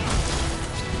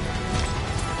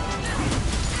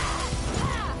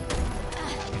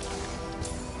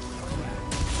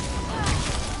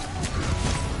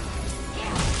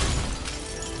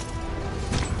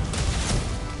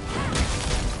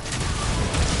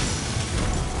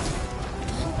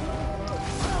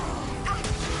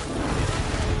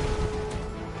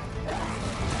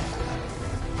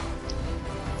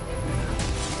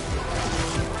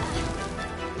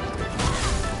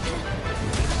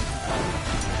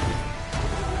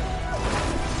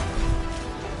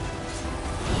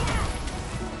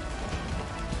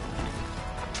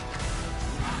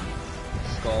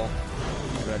 Skull.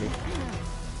 Ready.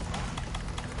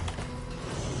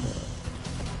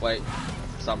 Wait.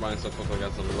 Stop running so quickly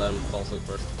against him. Let him fall asleep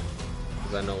first.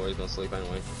 Because I know where he's gonna sleep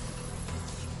anyway.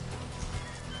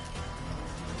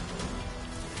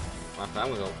 My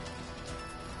family go.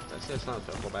 Did I say it's not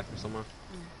a go back here somewhere?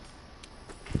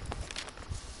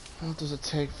 What does it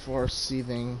take for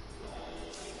seething?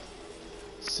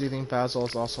 Seething basil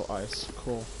is also ice.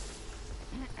 Cool.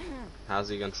 How's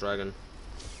he against dragon?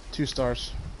 2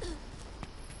 stars.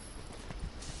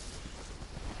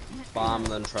 Bomb,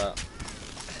 then trap.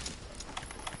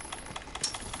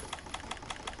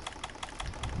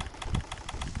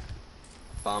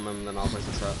 Bomb him, then I'll place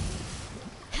the trap.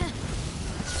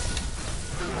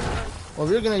 Well,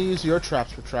 if you're gonna use your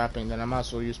traps for trapping, then I might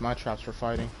as well use my traps for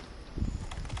fighting.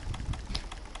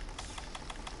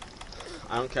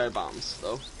 I don't carry bombs,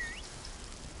 though.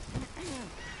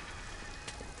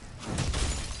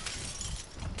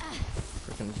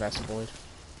 Freaking Vespoid.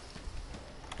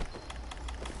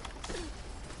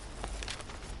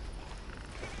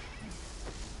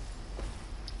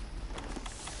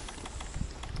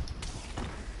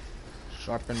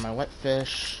 Sharpen my wet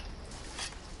fish.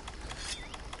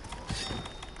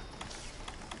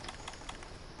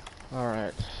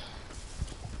 Alright.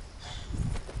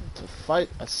 To fight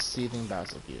a seething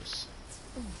Basilgeuse.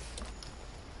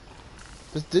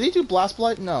 Did he do Blast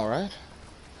Blight? No, right?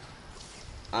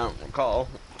 I don't recall.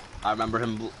 I remember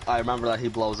him. I remember that he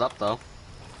blows up though.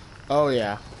 Oh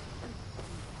yeah.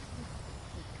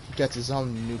 He gets his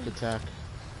own nuke attack.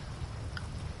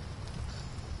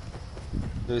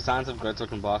 Do signs of Greatsword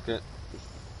can block it?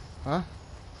 Huh?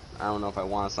 I don't know if I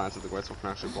want a signs of the Greatsword can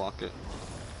actually block it.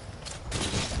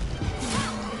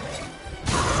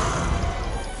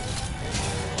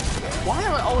 Why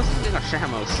am I always getting a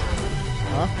Shamos?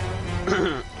 Huh?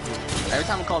 Every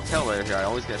time I call Tail Raider here, I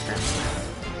always get Shamos.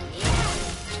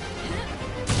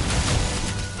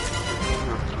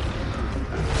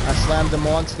 I slammed him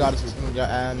once, got his,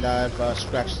 and I've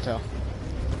scratched his tail.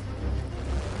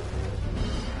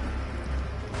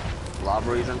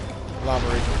 Lava Region? Lava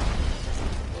Region.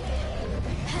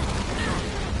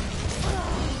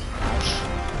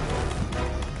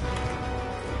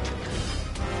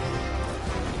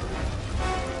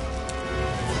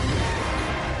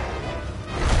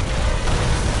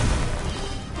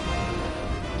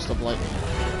 Crystal Blight.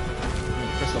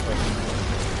 Crystal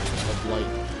Blight.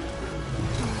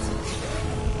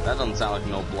 That doesn't sound like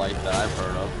no blight that I've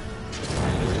heard of.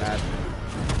 Really bad.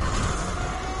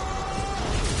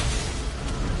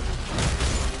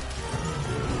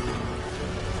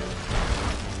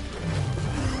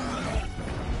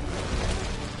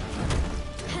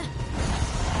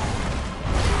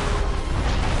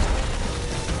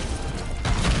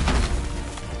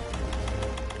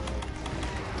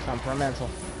 Temperamental.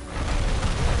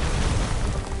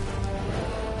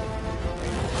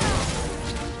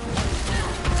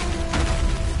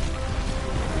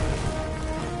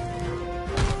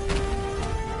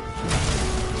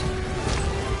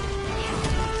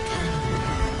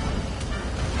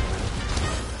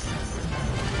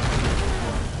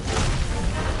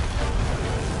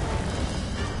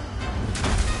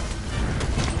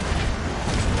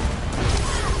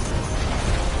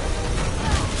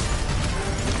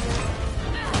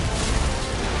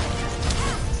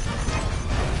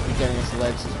 Getting his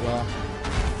legs as well.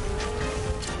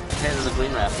 Hey, there's a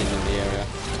green rafting in the area.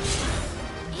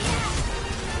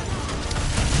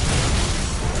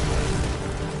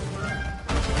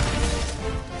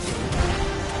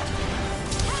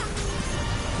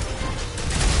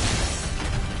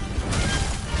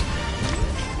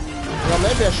 Well,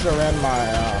 maybe I should have ran my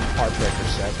Heartbreaker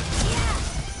set.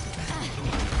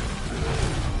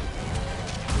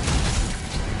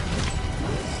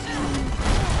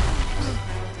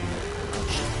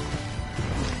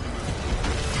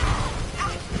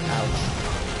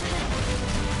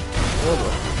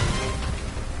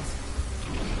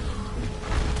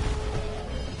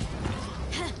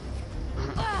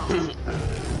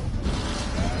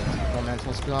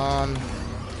 Gone.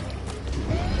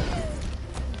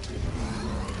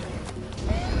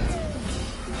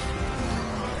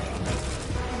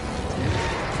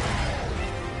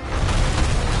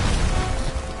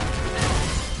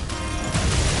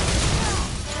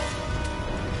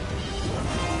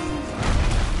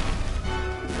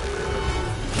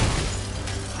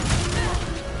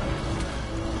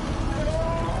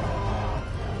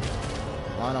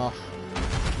 Line off.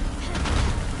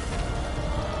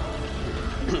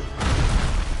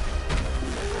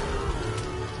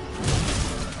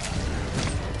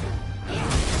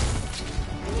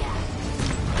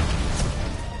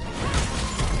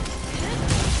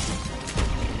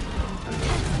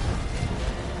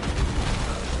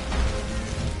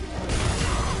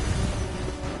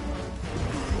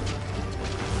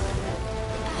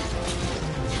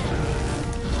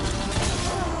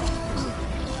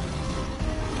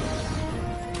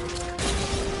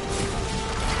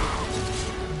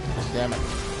 Damn it.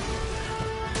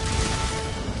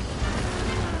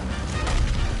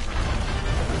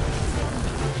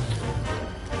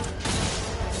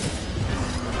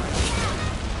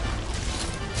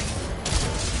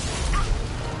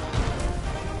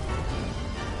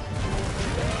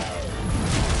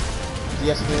 Do you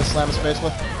have something to slam his face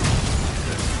with?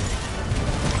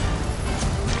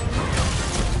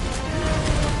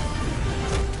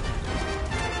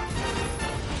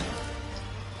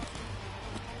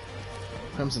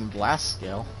 Crimson Blast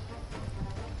Scale.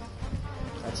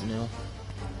 That's new.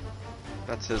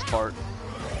 That's his part.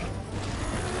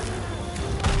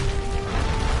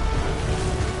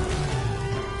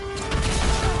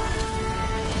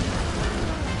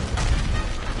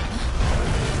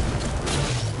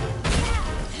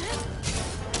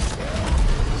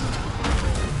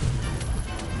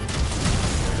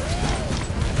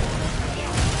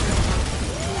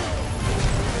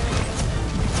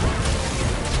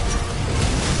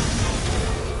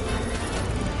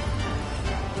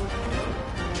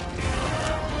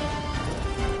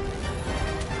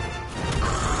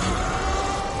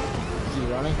 Is he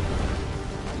running?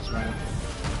 He's running.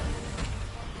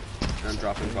 And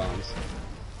dropping bombs.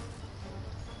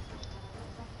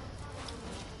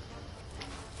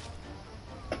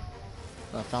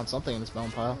 I found something in this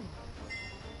bone pile.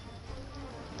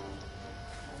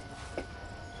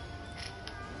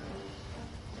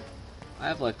 I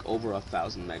have like over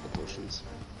 1,000 mega potions.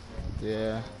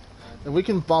 Yeah. If we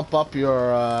can bump up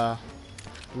your,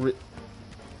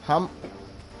 how,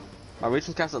 My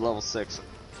recent cast at level 6.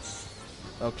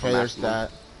 okay, there's maximum.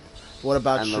 that. What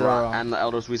about And your, and the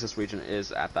Elder's Recess region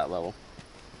is at that level.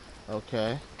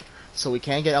 okay. So we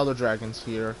can get Elder Dragons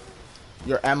here.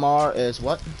 Your MR is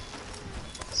what?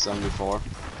 74.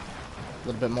 A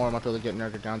little bit more, I might be able to get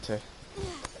Nergigante.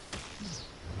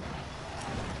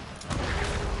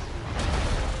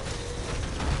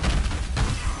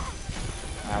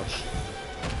 Ouch.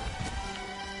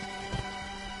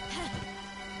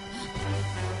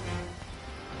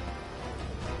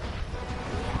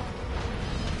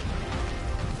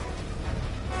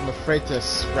 I'm afraid to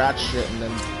scratch shit and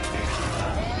then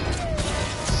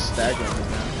stagger me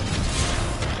now.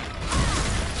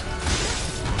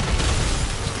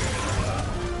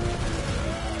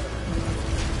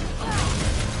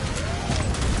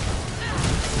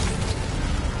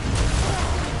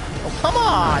 Oh, come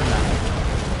on!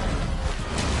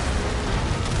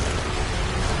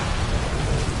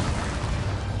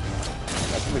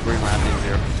 That's the Green Lantern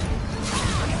here.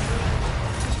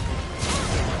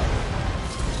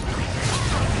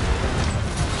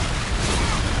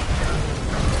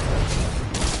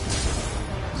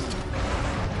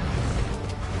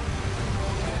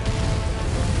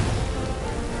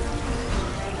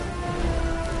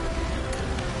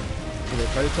 Do they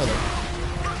fight each other?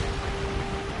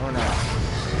 Or not?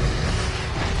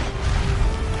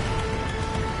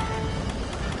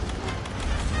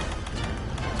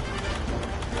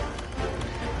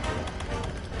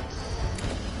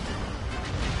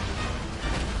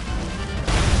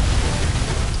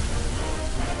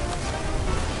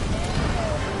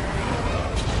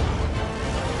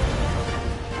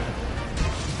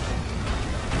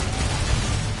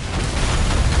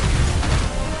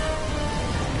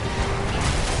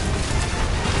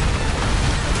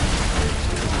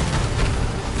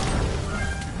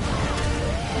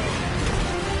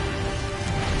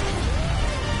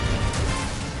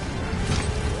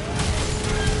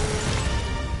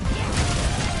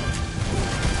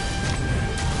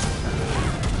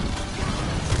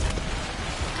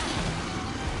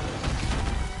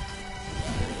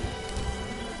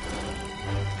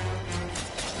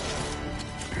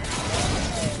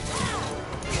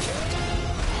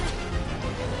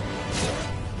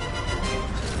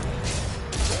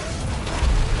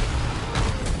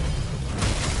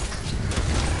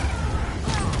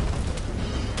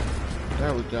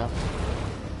 There we go.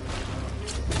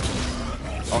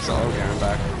 Also, Garen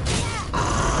back.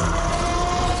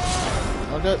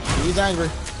 Oh good, he's angry.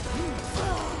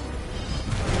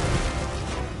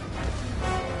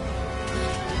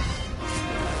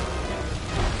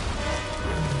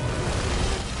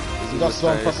 He's also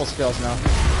throwing purple skills now.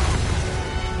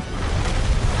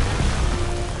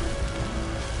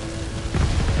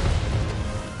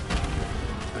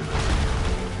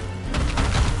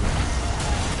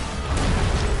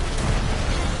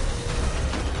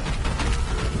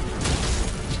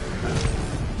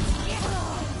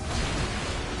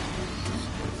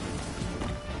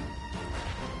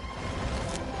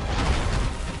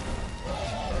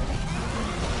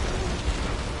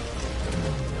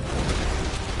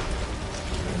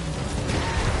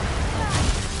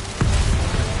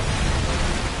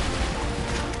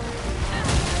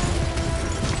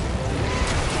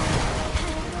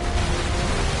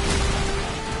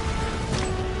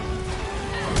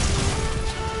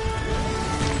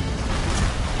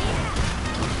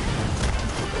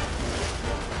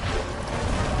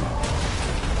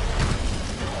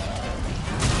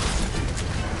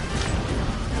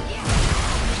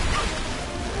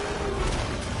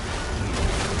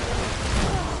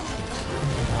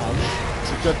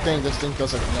 Good thing this thing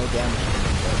does like no damage.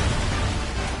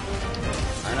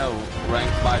 I know rank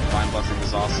 5 Divine Blessing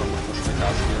is awesome with this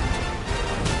Spectacular.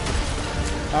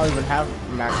 I don't even have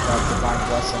maxed out Divine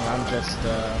Blessing, I'm just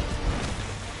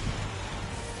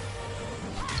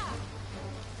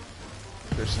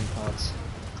piercing pods.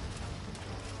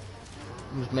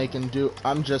 I'm just making do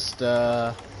I'm just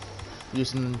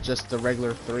using just the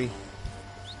regular 3.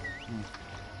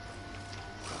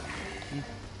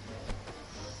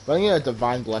 But I need a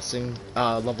Divine Blessing,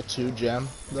 level 2 gem,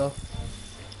 though.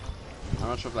 I'm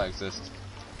not sure if that exists.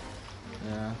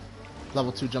 Yeah.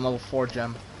 Level 2 gem, level 4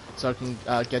 gem. So I can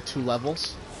get 2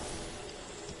 levels.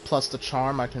 Plus the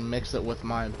charm, I can mix it with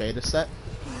my beta set.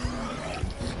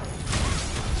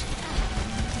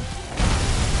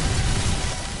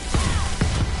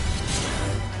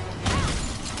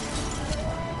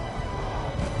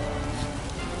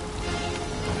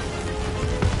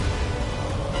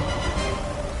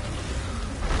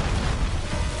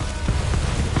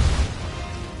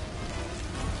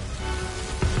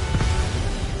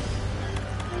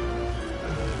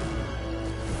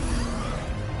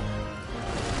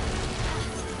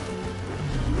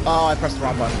 Oh, I pressed the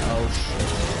wrong button. Oh, shit.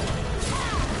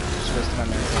 Just wasted my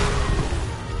mana.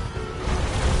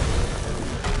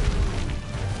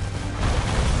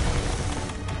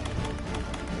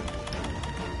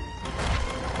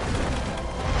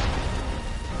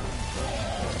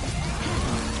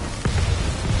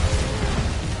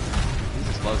 These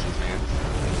explosions, man.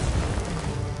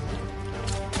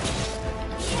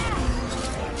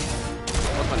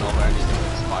 What's my Nova Energy to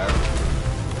expire?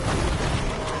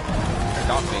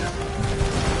 Dumping.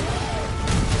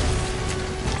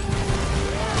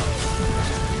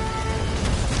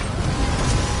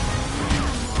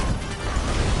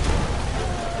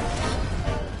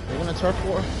 Are you gonna turf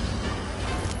war?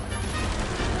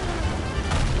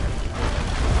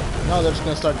 No, they're just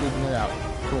gonna start duking it out.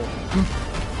 Cool.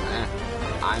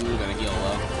 I'm gonna heal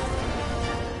low.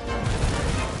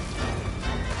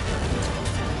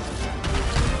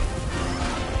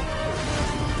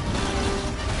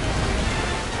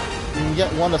 You can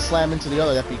get one to slam into the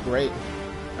other, that'd be great.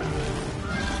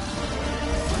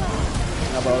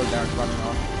 How about Darren's running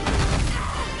off?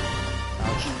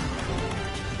 Ouch.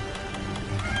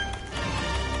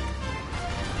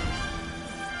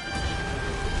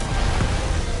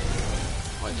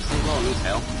 Wait, does this little new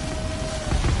tail?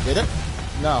 Did it?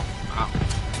 No. Oh.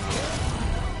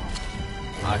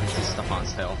 I can see stuff on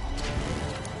its tail.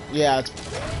 Yeah, it's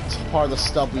part of the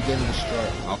stuff we didn't destroy.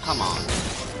 Oh, come on.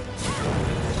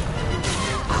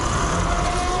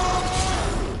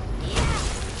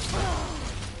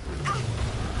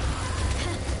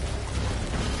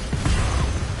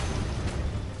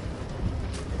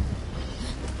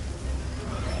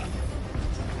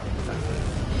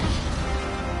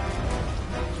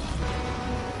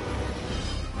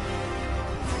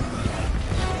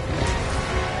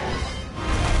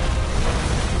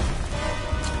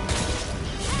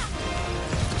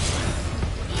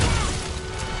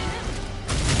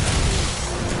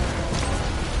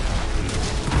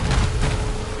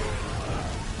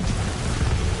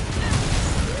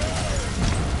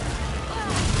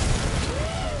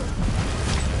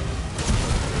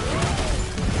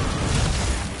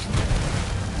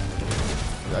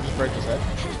 Did I just break his head?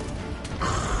 I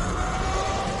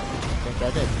think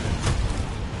I did.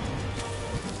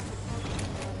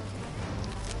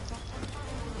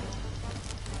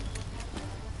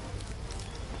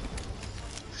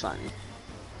 shiny.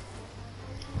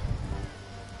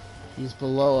 He's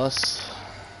below us.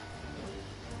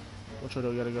 Which way do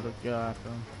we gotta go after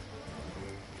him?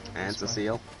 And it's a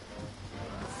seal.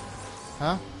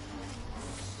 Huh?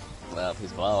 Well, if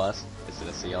he's below us, is it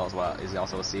a seal as well? Is he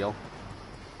also a seal?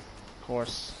 Of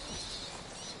course.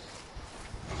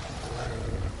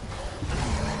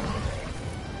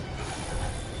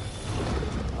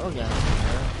 Okay.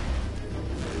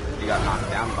 He got knocked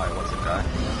down by what's it guy?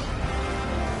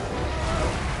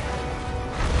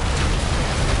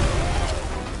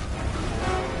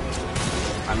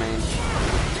 I mean,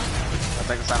 I'll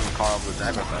take us out in the car over the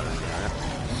Jagger side, right?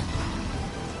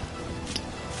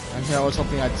 And here I was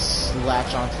hoping I'd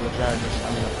latch onto the Jaggers. I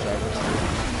mean, the Jaggers.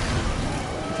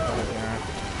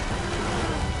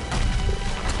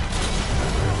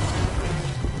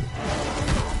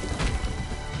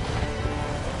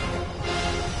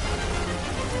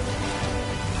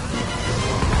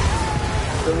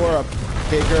 If it were a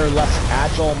bigger, less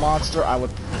agile monster, I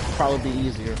would probably be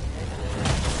easier.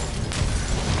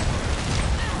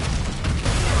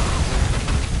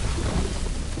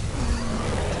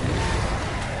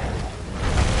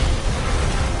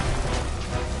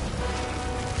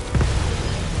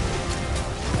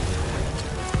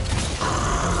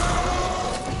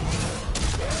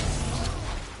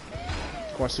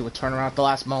 Of course, he would turn around at the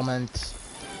last moment.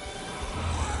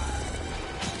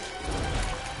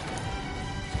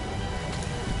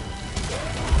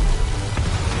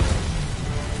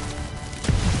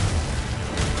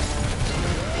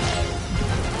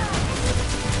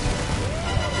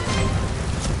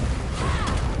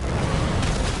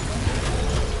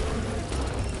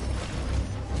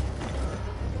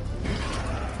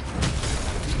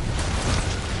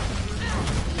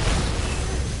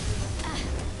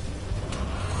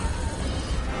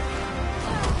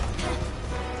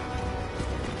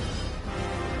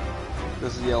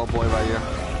 This is the yellow boy right here.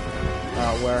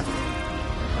 Where?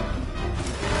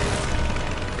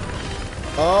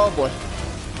 Oh boy.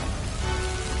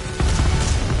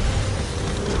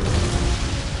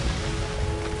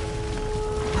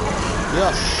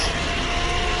 Yes.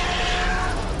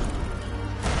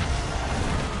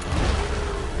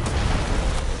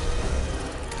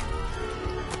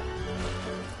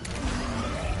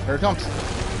 Here it comes.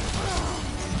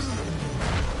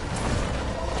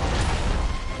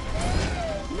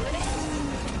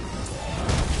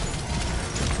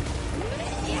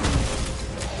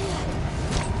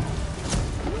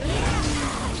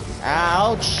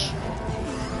 Ouch!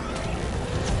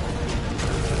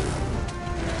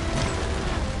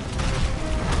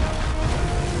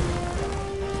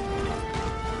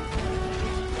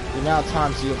 The amount of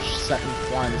times you have set me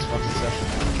flying this fucking session.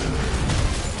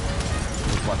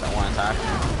 What, that one attack?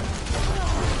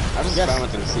 I'm just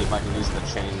experimenting to see if I can use the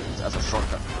chain as a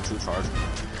shortcut for 2 charge.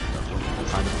 I'm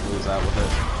trying to lose that with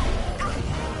it.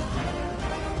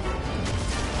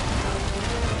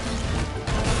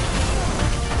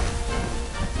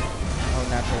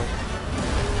 Naturally.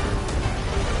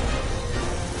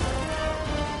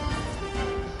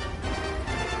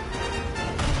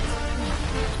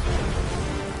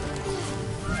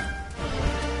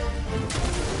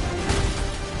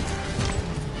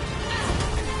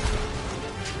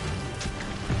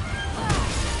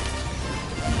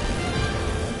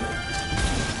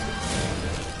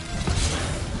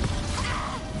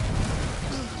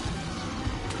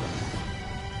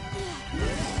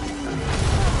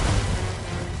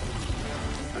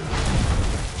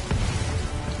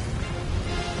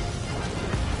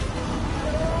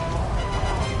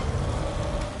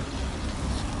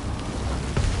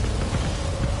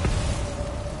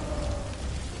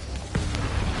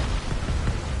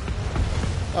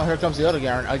 Oh, here comes the other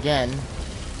Garen again.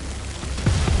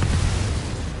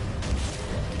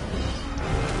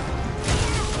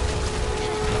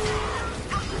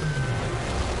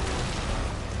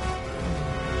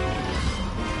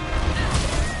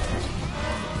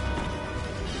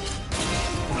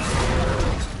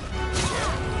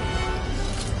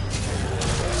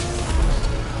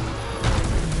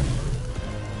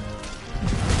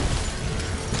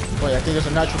 Wait, I think there's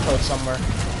a nitro code somewhere.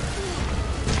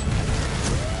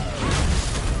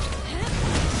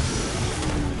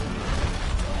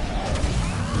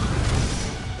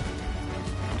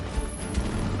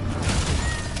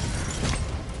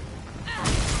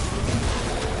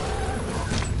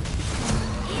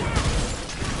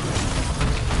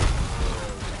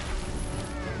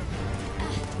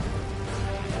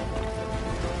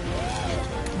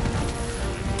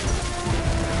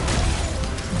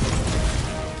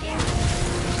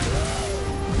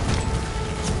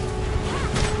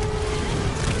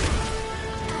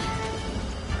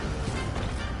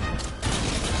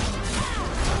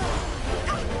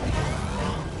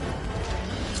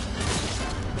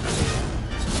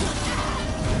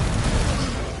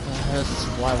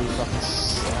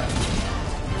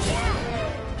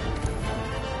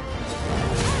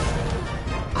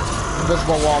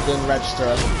 invisible wall didn't register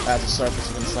as a surface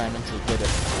you can slam into, did it?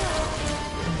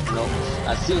 Nope.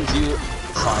 As soon as you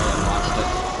saw it and launched it,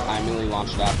 I immediately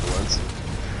launched it afterwards.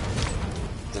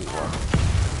 Didn't work.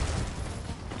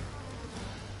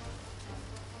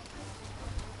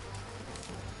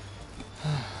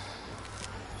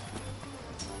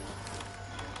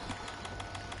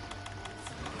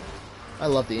 I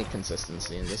love the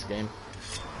inconsistency in this game.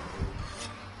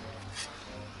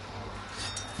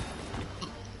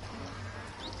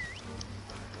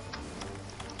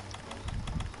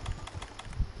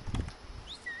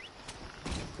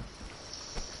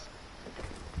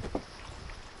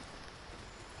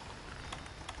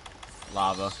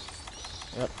 Lava.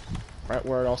 Yep. Right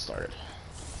where it all started.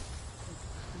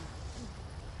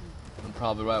 And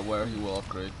probably right where he will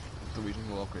upgrade. The region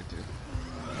he will upgrade to.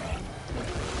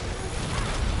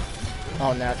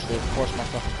 Oh, naturally, of course my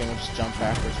fucking thing will just jump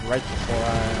backwards right before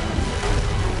I...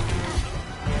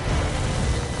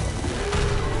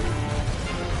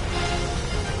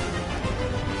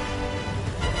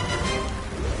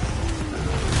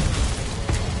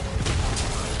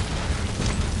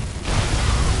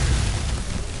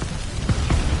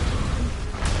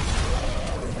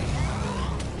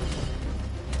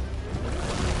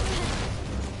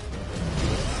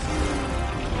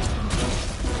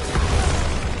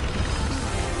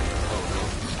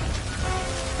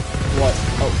 What?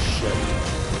 Oh, shit.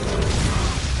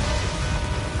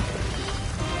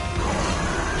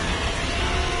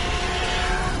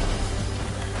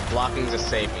 Blocking just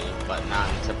saved me, but not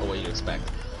in the typical way you'd expect.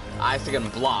 I was getting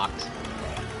blocked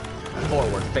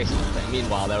forward, facing the thing.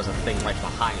 Meanwhile, there was a thing right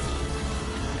behind me,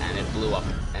 and it blew up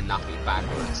and knocked me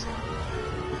backwards.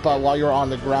 But while you were on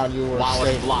the ground, you were While I was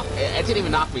safe. blocked, it didn't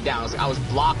even knock me down. I was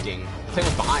blocking. The thing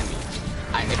was behind me,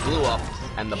 and it blew up,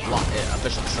 and the block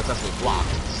officially successfully blocked.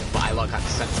 But I got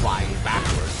sent flying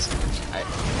backwards.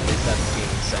 Instead of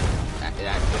being sent, it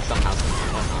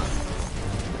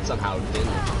somehow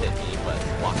didn't hit me, but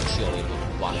blocked the shield, even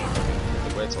though blocking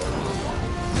the great sword was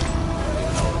blocking.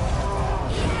 Even though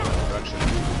the direction.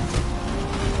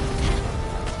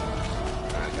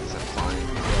 I got sent flying.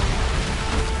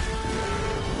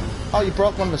 Oh, you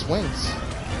broke one of his wings.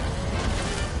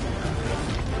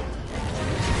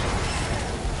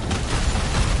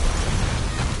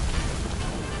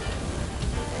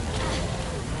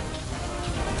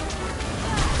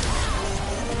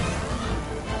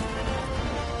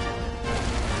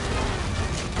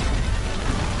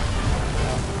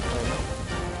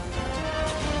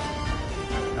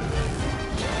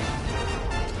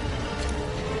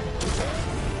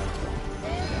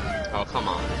 Oh, come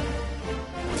on.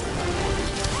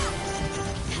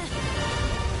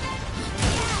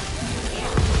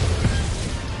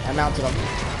 I mounted him.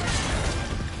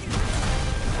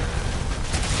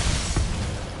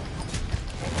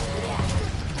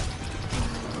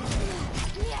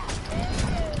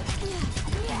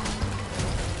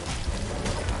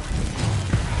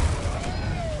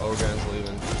 Organ's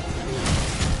leaving.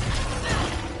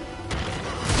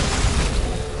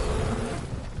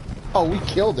 Oh, we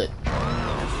killed it.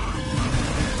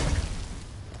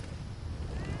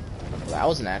 That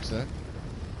was an accident.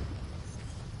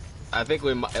 I think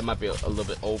it might be a little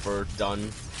bit overdone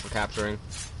for capturing.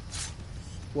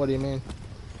 What do you mean?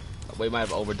 We might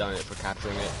have overdone it for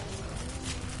capturing it.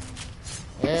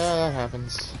 Yeah, that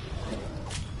happens.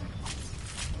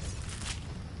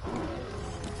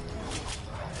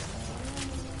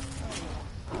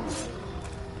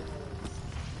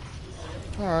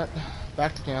 Alright,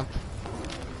 back to camp.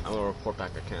 I'm gonna report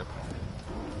back at camp.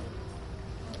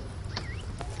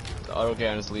 The auto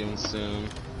cannon is leaving soon.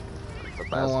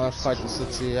 I don't want to fight the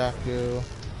Tsuyaku.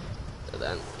 And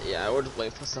then, yeah, we're just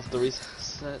waiting for stuff to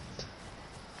reset.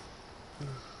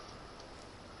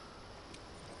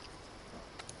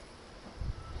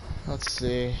 Let's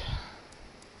see.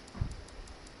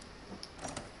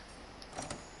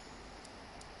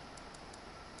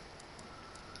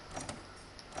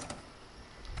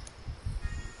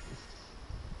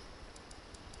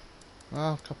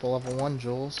 Well, a couple level 1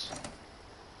 jewels.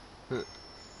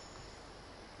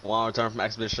 Want to return from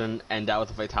expedition, end out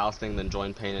with the Fatalis thing, then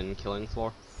join Pain and Killing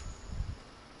Floor?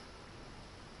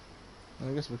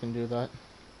 I guess we can do that.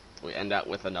 We end out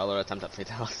with another attempt at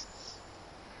Fatalis.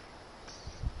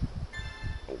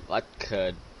 What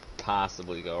could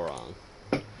possibly go wrong?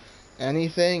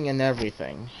 Anything and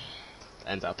everything.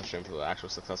 Ends out the stream for the actual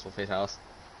successful Fatalis.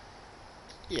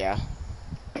 Yeah.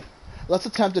 Let's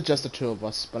attempt it just the two of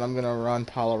us, but I'm gonna run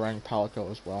Palarang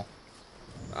Palico as well.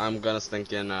 I'm gonna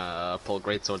stink in pull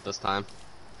Greatsword this time.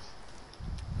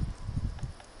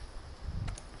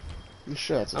 You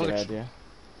sure that's a good idea?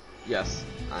 Yes,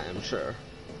 I am sure.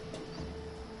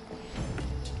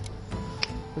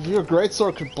 If your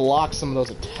greatsword could block some of those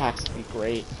attacks, it'd be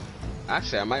great.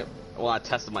 Actually, I might. Well, I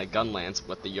tested my gun lance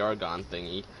with the Yargon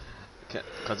thingy,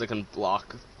 because it can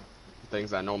block things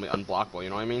that are normally unblockable. You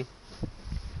know what I mean?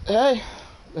 Hey,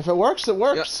 if it works, it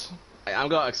works. I'm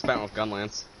gonna experiment with gun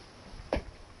lance.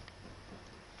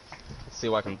 See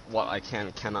what I can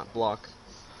and cannot block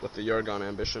with the Yargon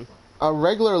ambition. A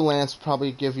regular lance would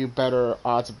probably give you better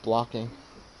odds of blocking.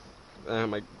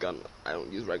 My gun. I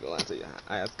don't use regular lance.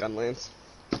 I have gun lance.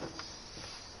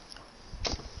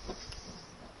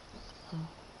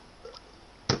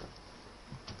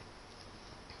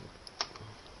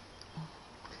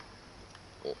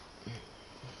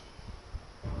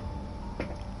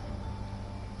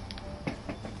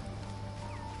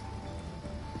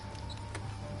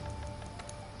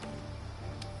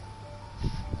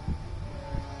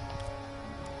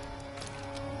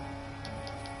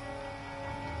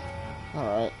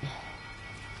 Alright.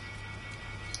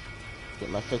 Get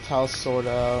my Fatal Sword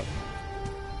out.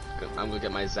 I'm gonna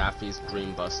get my Zaffy's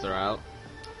Dream Buster out.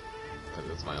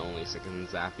 Because it's my only second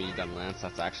Zaffy gun lance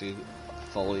that's actually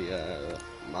fully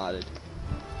modded.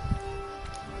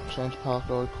 Change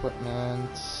Palco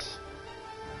equipment.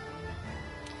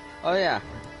 Oh yeah,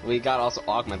 we got also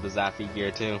augment the Zaffy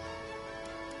gear too.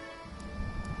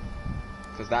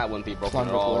 Because that wouldn't be broken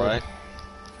Plunder at all, blade. right?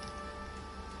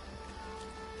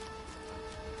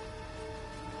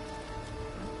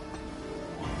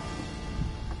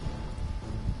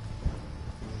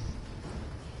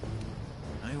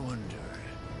 I wonder.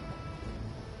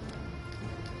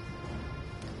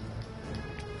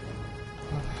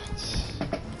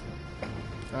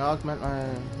 Can I augment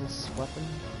this weapon?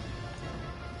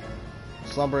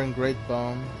 Slumbering Great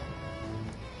Bone.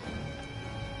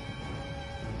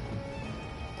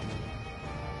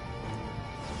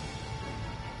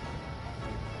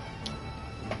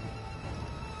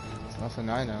 It's nothing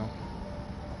I know.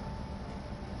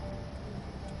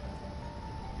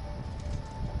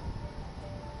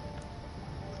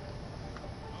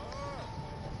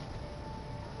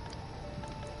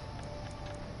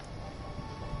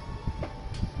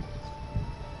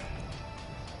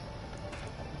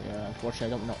 Yeah, unfortunately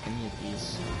I don't know any of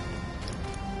these.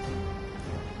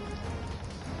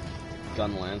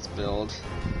 Gun lance build.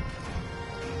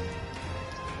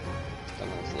 Gun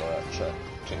lance loadout check.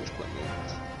 Change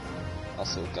equipment.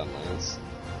 Also gun lance.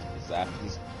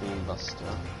 Zaffy's Dream Buster.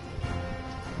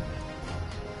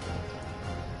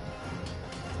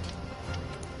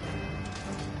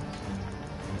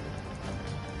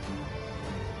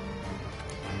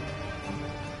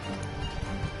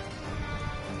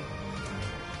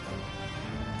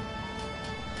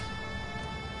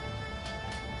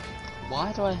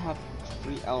 Why do I have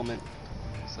 3 element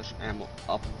such ammo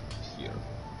up here?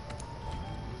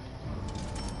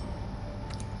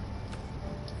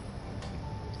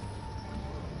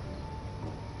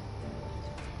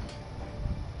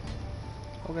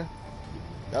 Okay.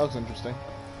 That looks interesting.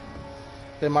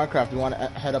 Hey, Minecraft, you want to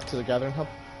head up to the Gathering Hub?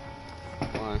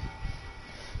 Why?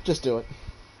 Just do it.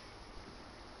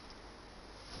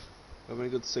 How many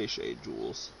good satiate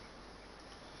jewels?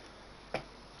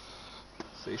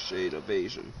 Satiate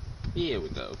evasion. Here we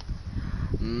go.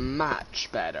 Much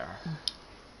better.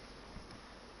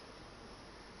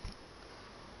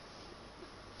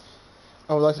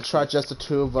 I would like to try just the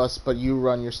two of us, but you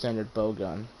run your standard bow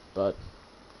gun. But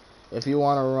if you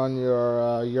want to run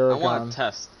your I want gun, to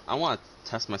test. I want to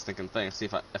test my stinking thing. See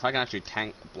if I can actually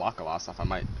block a lot of stuff. I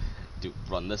might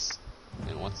run this.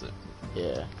 And what's it?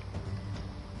 yeah.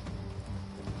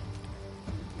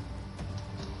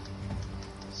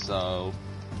 So,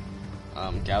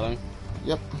 gathering.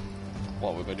 Yep.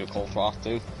 What we're gonna do? Cold frost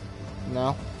too.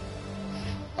 No.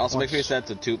 Also, make sure you Once- set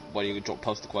it to 2 when you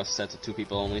post the quest. Set to 2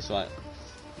 people only, so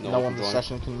No one one in can the join.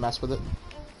 session can mess with it.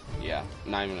 Yeah,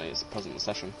 not even is present in the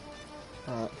session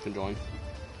Alright. can join.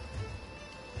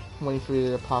 I'm waiting for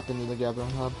you to pop into the Gathering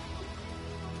Hub.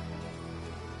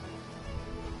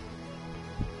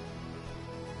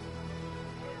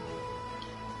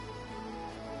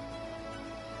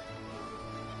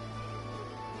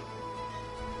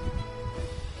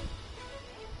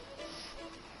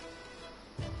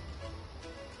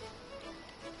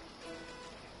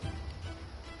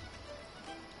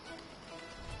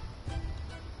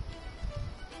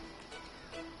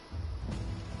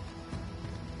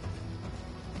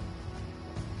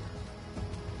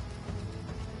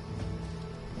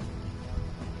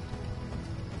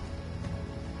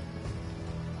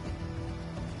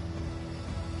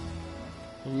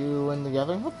 Are you in the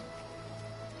Gathering Hub?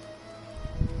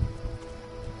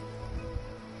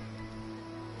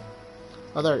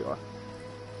 Oh, there you are.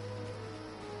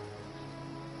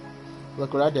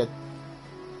 Look what I did.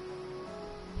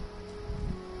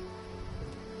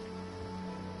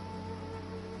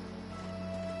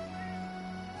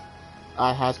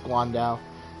 I has Guandao.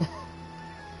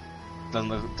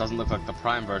 Doesn't look like the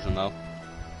Prime version though.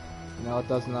 No, it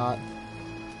does not.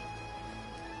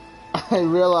 I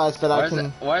realized that I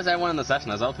can. Where's everyone in the session?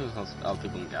 There's other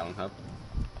people in the Gathering Hub.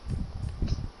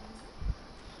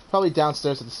 Probably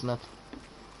downstairs at the Smith.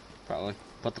 Probably.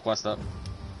 Put the quest up.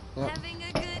 Yep. Having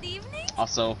a good evening?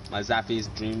 Also, my Zappy's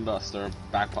Dreambuster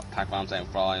backpack bombs out.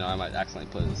 For all I know, I might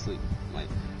accidentally put it to sleep. My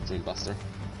Dreambuster.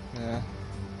 Yeah.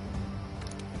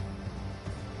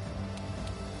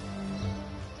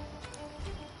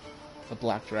 The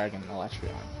Black Dragon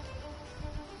Electrion.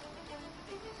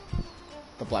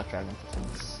 The Black Dragon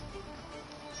Defense.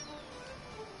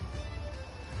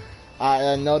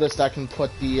 I noticed I can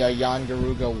put the Jan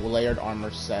Garuga layered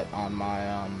armor set on my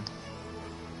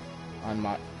And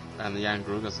the Jan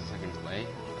Garuga's the second delay.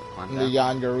 the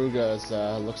Jan Garuga is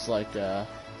looks like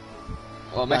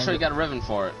Well, make sure you got a ribbon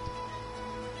for it.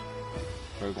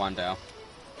 For Guandao.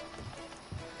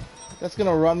 that's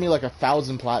gonna run me like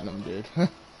 1,000 platinum, dude.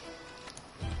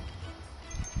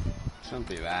 Shouldn't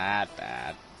be that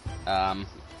bad.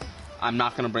 I'm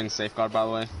not gonna bring Safeguard, by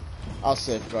the way. I'll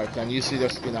safeguard then. You see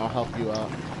this, I'll help you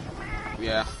out.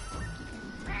 Yeah.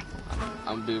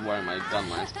 I'm gonna be wearing my gun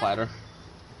lance platter.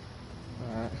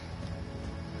 Alright.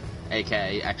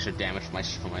 AKA extra damage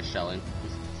for my shelling.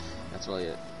 That's really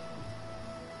it.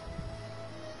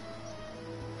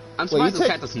 I'm surprised this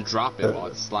cat doesn't drop it while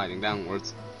it's sliding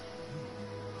downwards.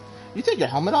 You take your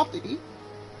helmet off to eat?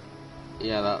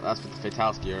 Yeah, that's what the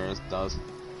Fatalis gear does.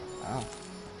 Wow.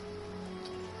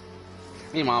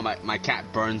 Meanwhile, my cat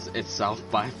burns itself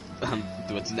by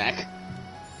through its neck.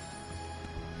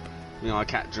 A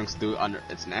cat drinks through under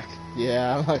its neck.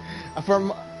 Yeah, I'm like, I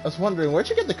was wondering, where'd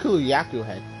you get the Kuluyaku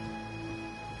head?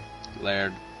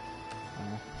 Layered.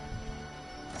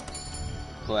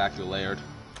 Kuluyaku layered.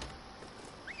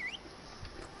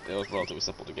 It was relatively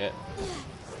simple to get.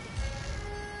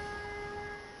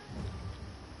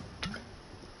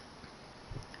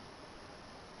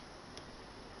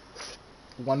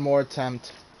 One more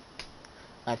attempt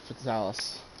at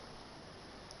Fatalis.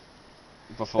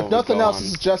 Before if nothing else, on,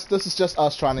 this is just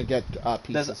us trying to get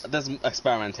pieces. There's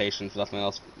experimentation, if nothing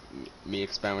else. Me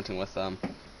experimenting with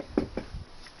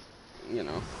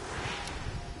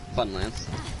Funlands.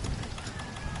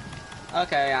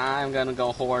 Okay, I'm gonna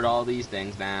go hoard all these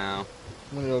things now.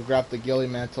 I'm gonna go grab the ghillie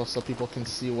mantle so people can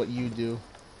see what you do.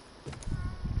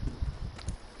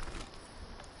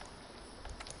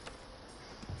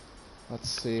 Let's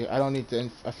see. I don't need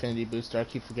the affinity booster. I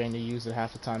keep forgetting to use it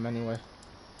half the time anyway.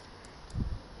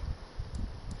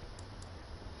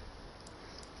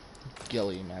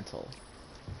 Ghillie mantle.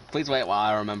 Please wait while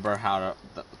I remember how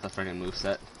the friggin'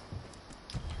 moveset.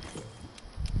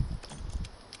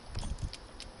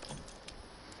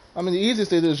 I mean, the easiest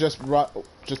thing to do is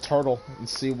just turtle and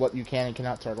see what you can and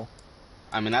cannot turtle.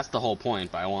 I mean, that's the whole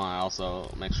point, but I want to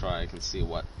also make sure I can see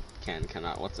what can and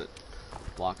cannot. What's it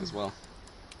block as well.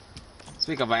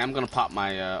 Speaking of, I am gonna pop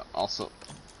my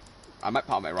I might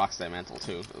pop my Rocksteady mantle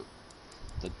too,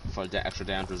 for extra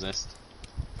damage resist.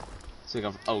 Speaking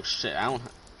of, oh shit, I don't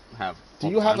have. Do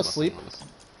you have a sleep?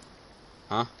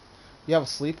 Huh? You have a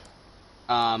sleep?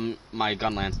 My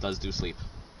gun lance does do sleep.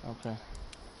 Okay.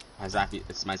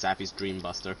 It's my Zappy's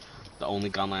Dreambuster, the only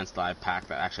gun lance that I pack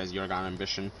that actually has Yurgon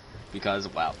ambition, because,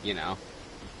 well,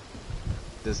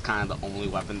 this is kind of the only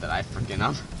weapon that I freaking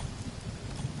have.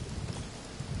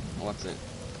 What's it?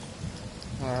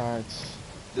 Alright.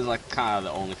 This is like kind of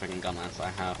the only freaking gun lance I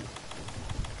have.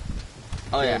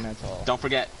 Oh yeah, don't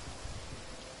forget.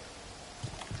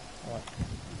 What?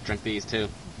 Drink these too.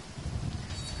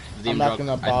 I'm not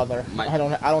gonna bother. I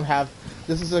don't have.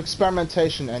 This is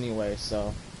experimentation anyway,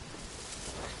 so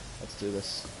let's do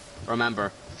this.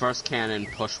 Remember, first cannon,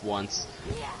 push once.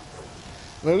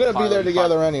 We're gonna be there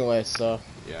together anyway, so.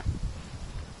 Yeah.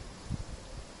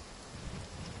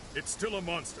 It's still a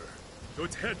monster, so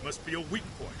its head must be a weak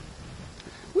point.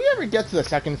 We ever get to the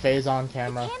second phase on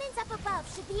camera? The cannons up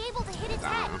above should be able to hit its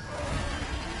head.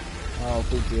 Oh,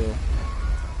 if we do.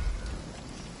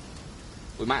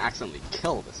 We might accidentally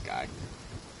kill this guy.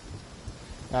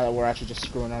 Now that we're actually just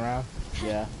screwing around.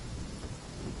 Yeah.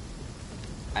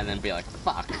 And then be like,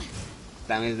 fuck.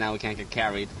 That means now we can't get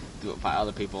carried by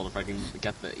other people to freaking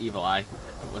get the evil eye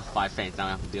with 5 feints. Now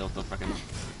we have to deal with the freaking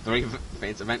 3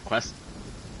 feints event quest.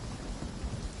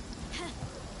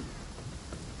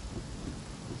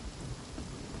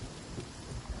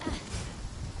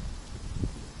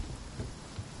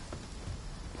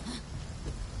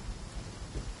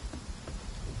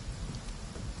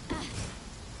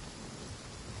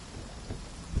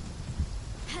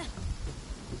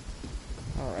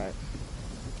 Alright.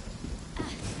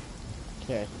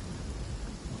 Okay.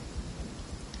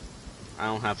 I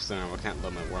don't have cinema. I can't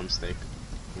limit worm steak.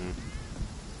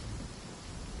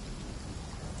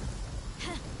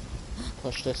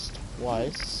 Push this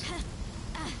twice.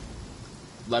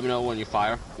 Let me know when you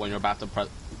fire. When you're about to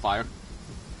fire.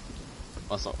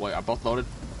 Wait, are both loaded?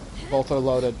 Both are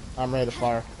loaded. I'm ready to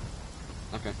fire.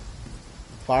 Okay.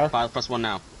 Fire? Press 1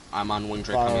 now. I'm on wing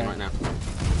tray Fire. coming in right now.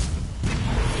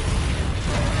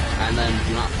 And then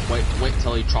do not wait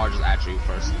till he charges at you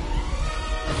first.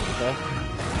 Okay.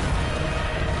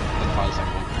 Then fire the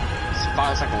second one.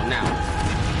 Fire the second one now.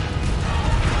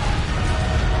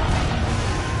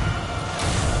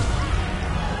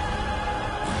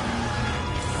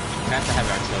 That's a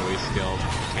heavy artillery skill.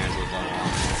 Cans with level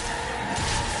 1.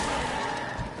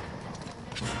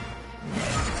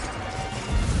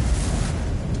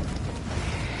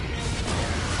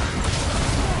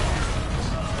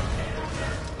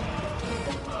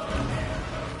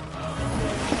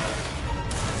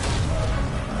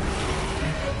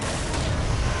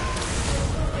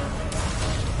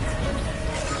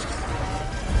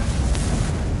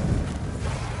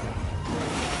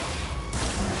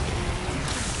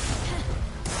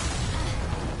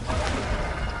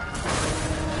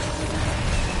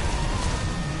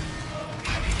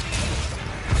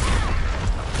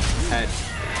 Head.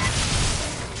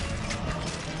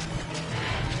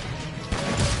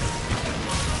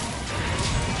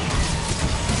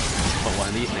 Put one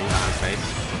of these things on his face.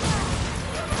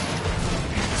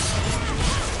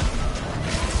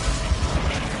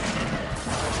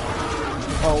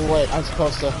 Oh wait, I'm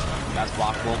supposed to. That's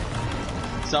blockable.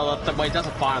 So when it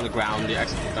doesn't fire on the ground, the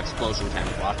explosion can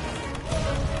be blocked.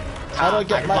 How do I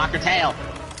get I can my? block your tail?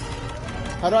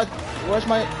 How do I? Where's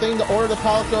my thing to order the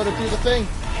palico to do the thing?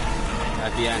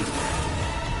 At the end.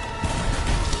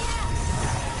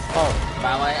 Oh,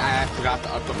 By the way, I forgot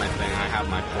to equip my thing. I have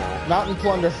my coral. Mountain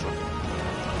Plunder. I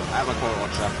have my coral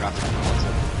launcher. I forgot to equip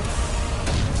it.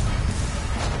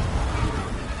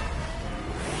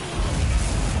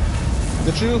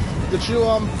 Did you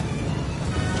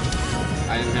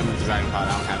I didn't hit him with the dragon pod. I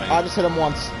don't have any. I just hit him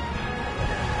once.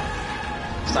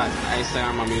 Besides, the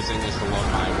arm I'm using is to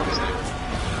load my worm stick.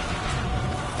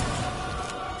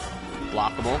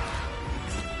 Blockable.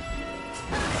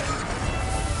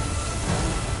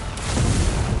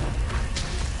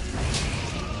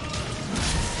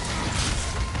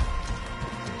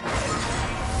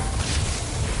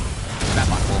 That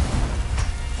blockable.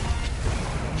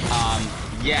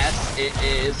 Yes, it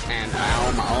is, and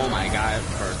oh my god, it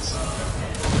hurts.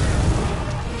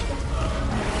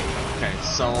 Okay,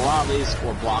 so a lot of these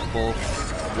were blockable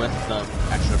with the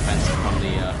extra defense from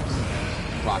the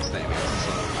rock damage.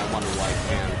 So I wonder why I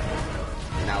can.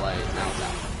 Now it's out.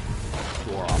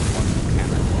 Door off one can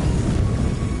I?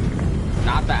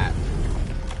 Not that.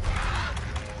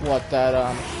 What that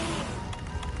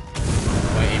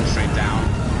Wait, aim straight down.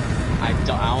 I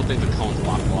don't think the cone's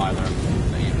blockable either.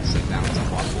 The aim straight down is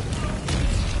unblockable.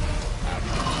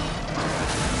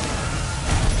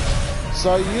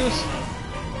 So use.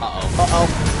 Uh-oh.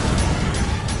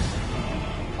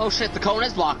 Oh shit, the cone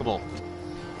is blockable.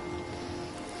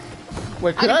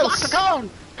 Wait, I can block the cone!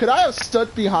 Could I have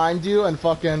stood behind you and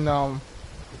fucking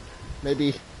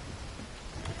maybe?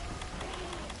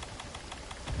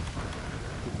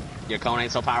 Your cone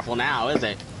ain't so powerful now, is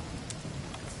it?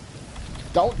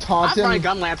 Don't taunt him. I'm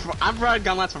running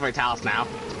gunlance for Vitalis now.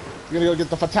 You're gonna go get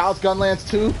the Fatalis Gunlance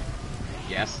too?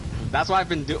 Yes. That's what I've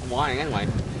been wanting anyway.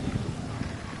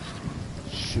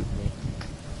 Shoot me.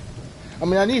 I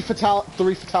mean, I need 3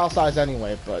 Fatalis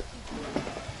anyway, but...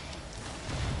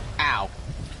 Ow.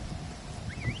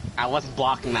 I wasn't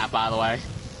blocking that, by the way.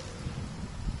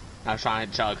 I was trying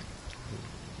to chug.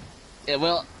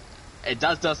 It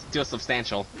does do a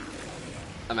substantial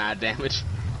amount of damage.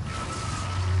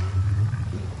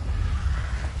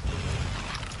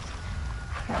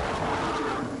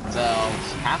 So,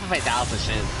 half of Vitalis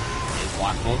shit is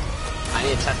blockable. I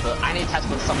need to test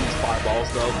with some of these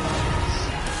fireballs though.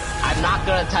 I'm not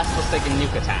gonna test the stick and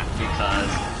nuke attack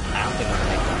because I don't think we're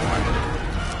gonna make that work.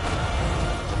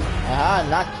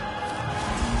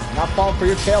 Not falling for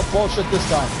your tail bullshit this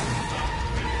time.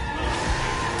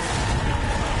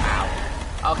 Ow.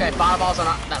 Okay, fireballs are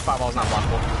not. That fireball's not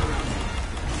blockable.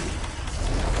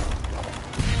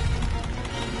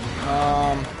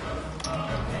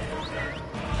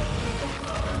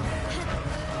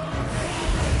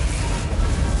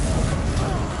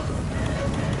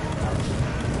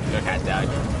 Your cat died.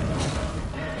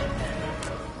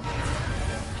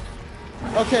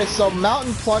 Okay, so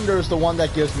Mountain Plunder is the one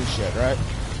that gives me shit, right?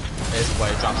 It's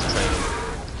where it drops the trade.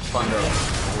 Thunder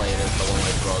Blade is the one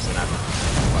where it throws in that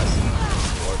quest.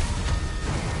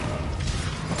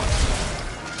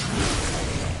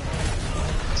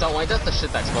 So when he does the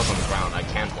shit that explodes on the ground, I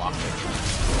can block it.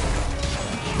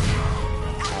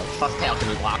 Plus tail can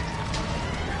be blocked.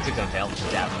 Six on tail,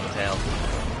 jab on the tail.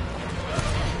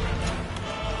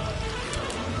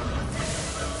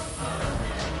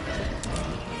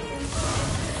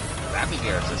 Rapid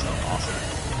gear is just awesome.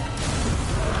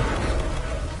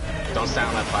 Don't stand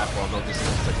on that platform, don't do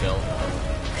something to kill.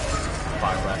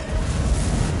 Fire breath.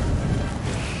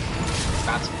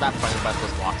 That fire breath was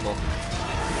blockable.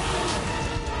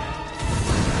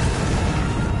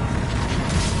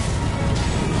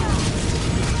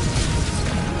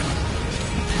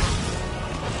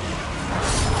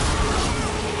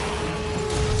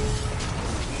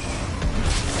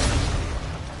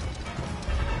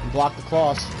 Block the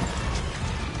claws.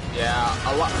 Yeah,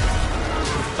 a lot.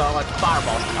 So like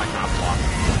fireballs I cannot block.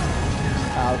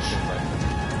 Ouch.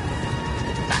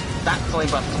 That flame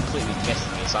breath completely missed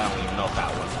me, so I don't even know if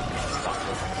that was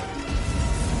blockable.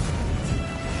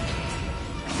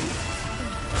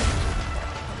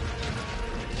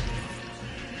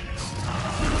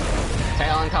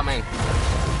 Tail incoming.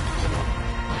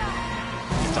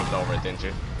 You jumped over it, didn't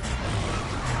you?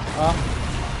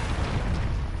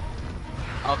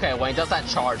 Okay, when he does that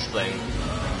charge thing,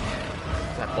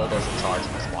 that bulldozer charge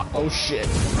must block. Oh shit.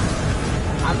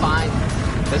 I'm fine.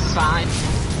 This is fine.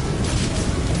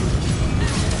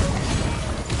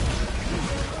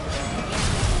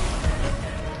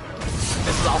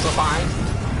 This is also fine.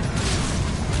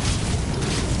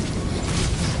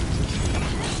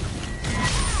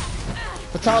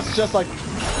 Vitalis just like,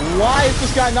 why is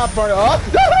this guy not burning up?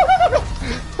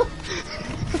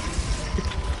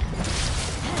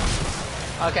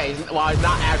 Okay, well, he's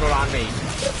not aggroed on me.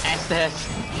 Estes.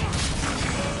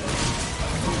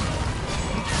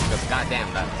 Because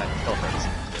goddamn, that still hurts,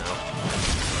 you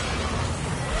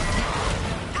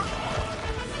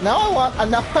know? Now I want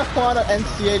a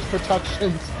NCH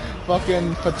Productions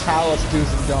fucking Fatalis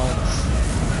do's and don'ts.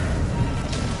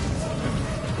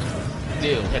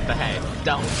 Do hit the head.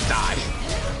 Don't die.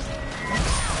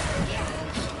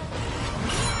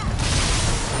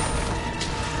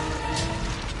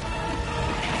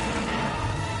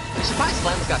 I'm surprised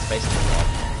Slam's got space in the wall.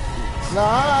 No,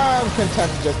 I'm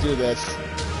content to just do this.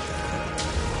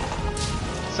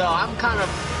 So I'm kind of...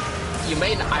 I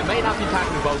may not be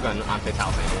packing bowgun on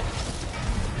Fatalis anymore.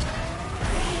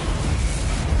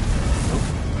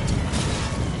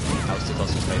 I was too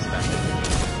close to space back then.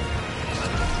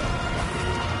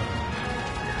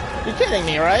 You're kidding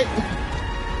me, right?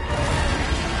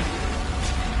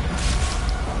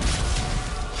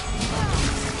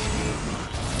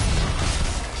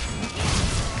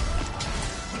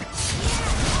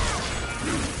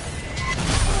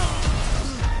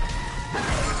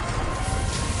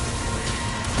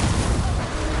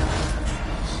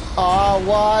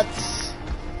 What?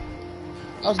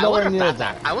 I was nowhere near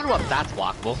that. I wonder if that's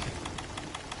blockable.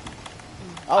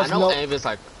 I know aim is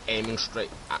like aiming straight.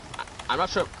 I'm not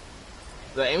sure.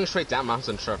 The aiming straight down, I'm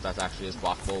not sure if that actually is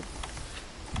blockable.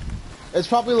 It's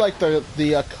probably like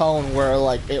the cone where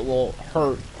like it will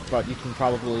hurt, but you can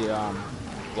probably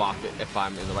block it if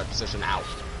I'm in the right position. Out.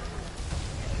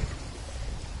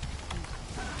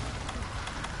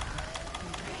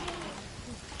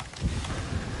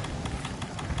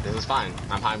 This is fine.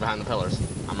 I'm hiding behind the pillars.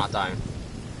 I'm not dying.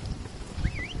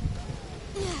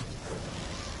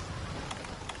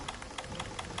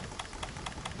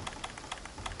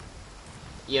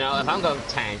 You know, if I'm going to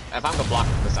tank, if I'm going to block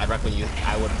this, I reckon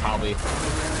I would probably...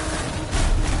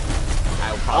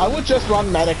 I would just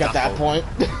run medic at that point.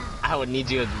 I would need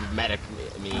you to medic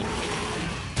me.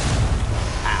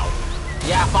 Ow.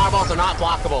 Yeah, fireballs are not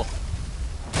blockable.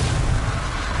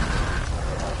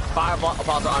 Fireballs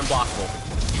are unblockable.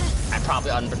 And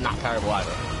probably not parryable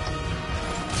either.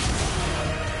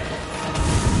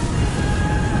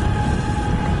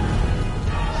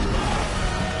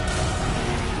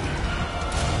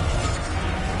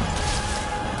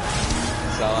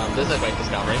 So, this is a great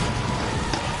discovery.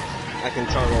 I can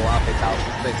turtle off a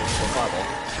Fatalis' spaces for fireball.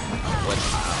 Which,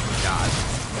 oh my god.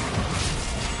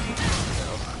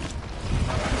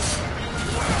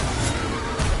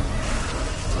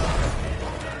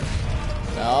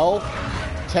 No.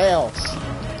 Tails.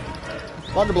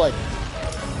 Thunderblade.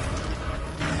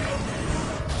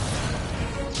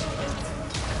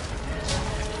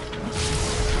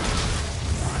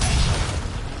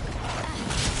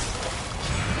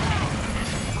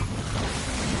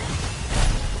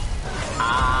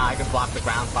 I can block the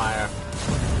ground fire.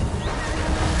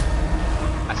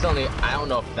 I don't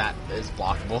know if that is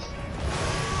blockable.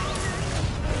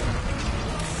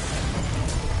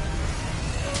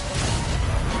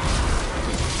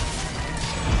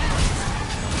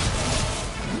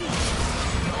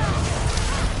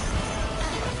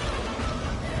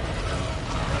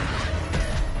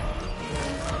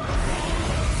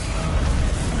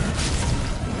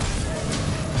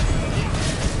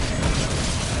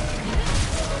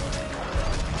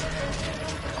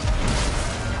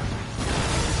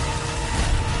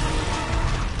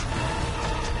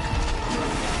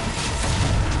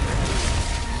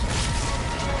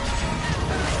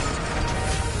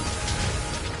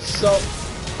 So,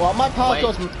 while my pallet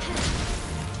Wait. goes...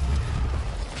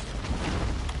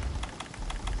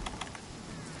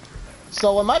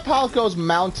 So when my pallet goes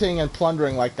mounting and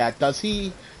plundering like that, does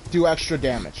he do extra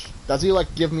damage? Does he,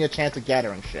 like, give me a chance of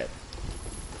gathering shit?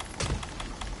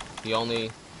 He only...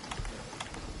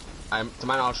 to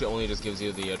my knowledge, he only just gives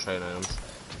you the trade items.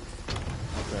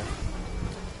 Okay.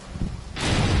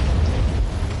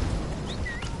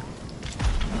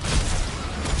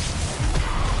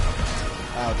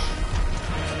 Ouch.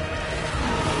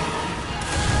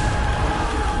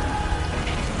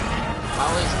 At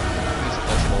least he's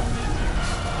flexible.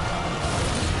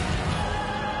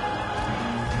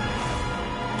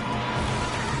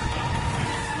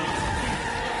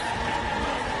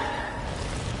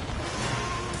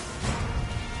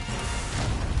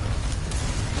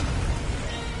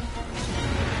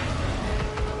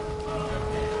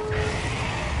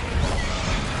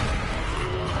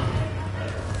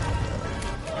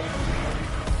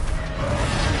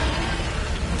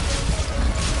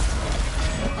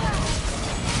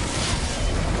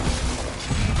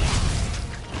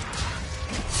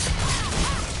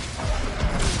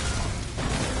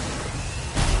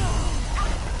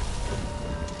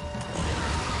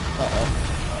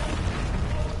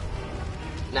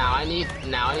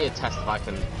 Now I need to test if I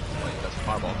can wait, that's a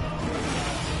fireball.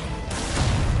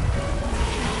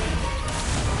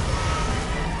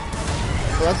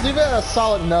 So let's leave it at a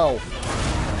solid no.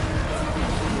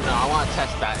 No, I want to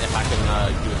test that if I can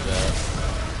do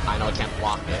the... I know I can't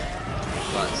block it,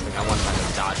 but I wonder if I can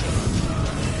dodge it.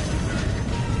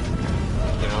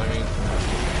 You know what I mean?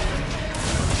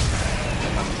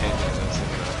 If I'm changing this, I'm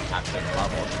gonna activate the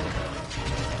fireball.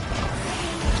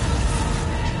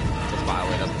 Which, by the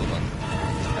way, doesn't look like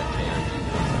I can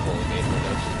fully made for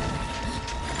this.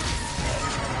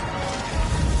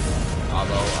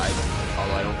 Although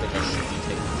I don't think I should be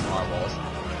taking these fireballs.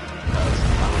 Because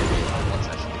if I'm gonna be on once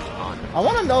I should be on. I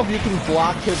want to know if you can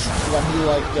block his when he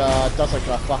like does like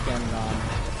a fucking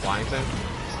Flying thing?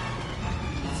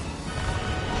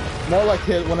 more like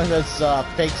one of his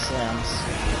fake slams.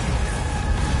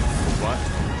 What?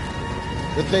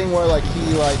 The thing where like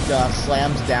he like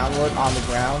slams downward on the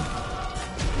ground,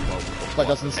 but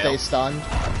doesn't stay stunned.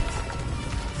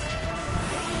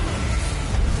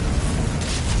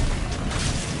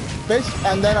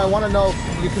 And then I want to know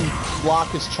if you can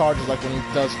block his charges like when he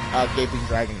does Gaping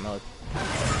Dragon mode.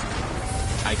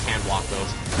 I can block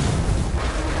those.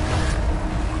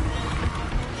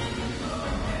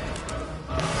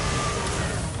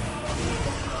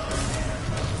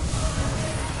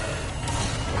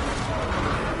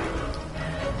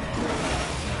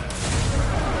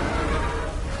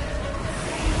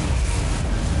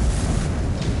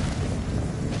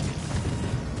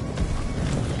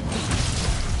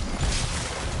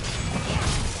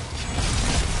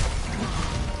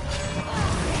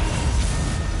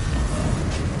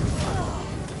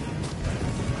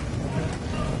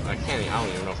 I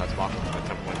don't even know if that's blocking. I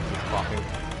kept like keep blocking.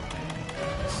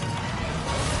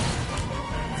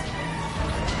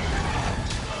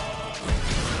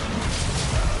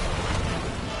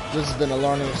 This has been a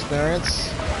learning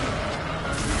experience.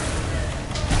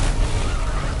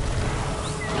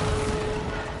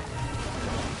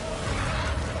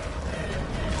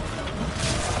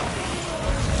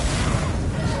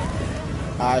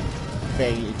 I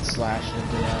fade slash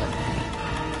into that.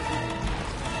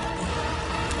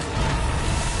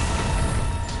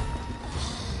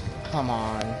 Come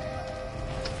on.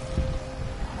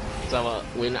 So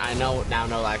I now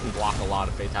know that I can block a lot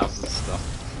of Fate Houses and stuff.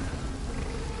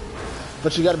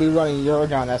 But you gotta be running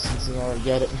Uragon Essence in order to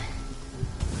get it.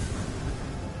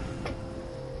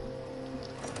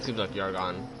 Seems like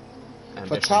Uragon.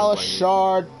 Fatalis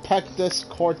Shard, Pectus,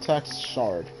 Cortex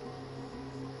Shard.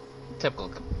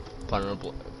 Typical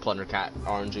Plunder Cat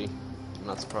RNG. I'm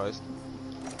not surprised.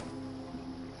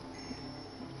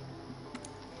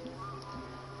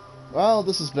 Well,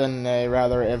 this has been a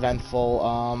rather eventful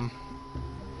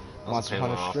Monster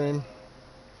Hunter stream.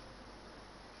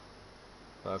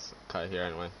 Let's cut here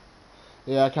anyway.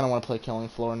 Yeah, I kind of want to play Killing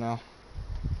Floor now.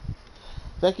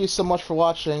 Thank you so much for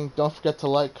watching. Don't forget to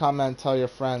like, comment, and tell your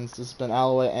friends. This has been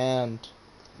Alloway and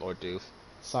Lord Doof.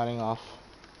 signing off.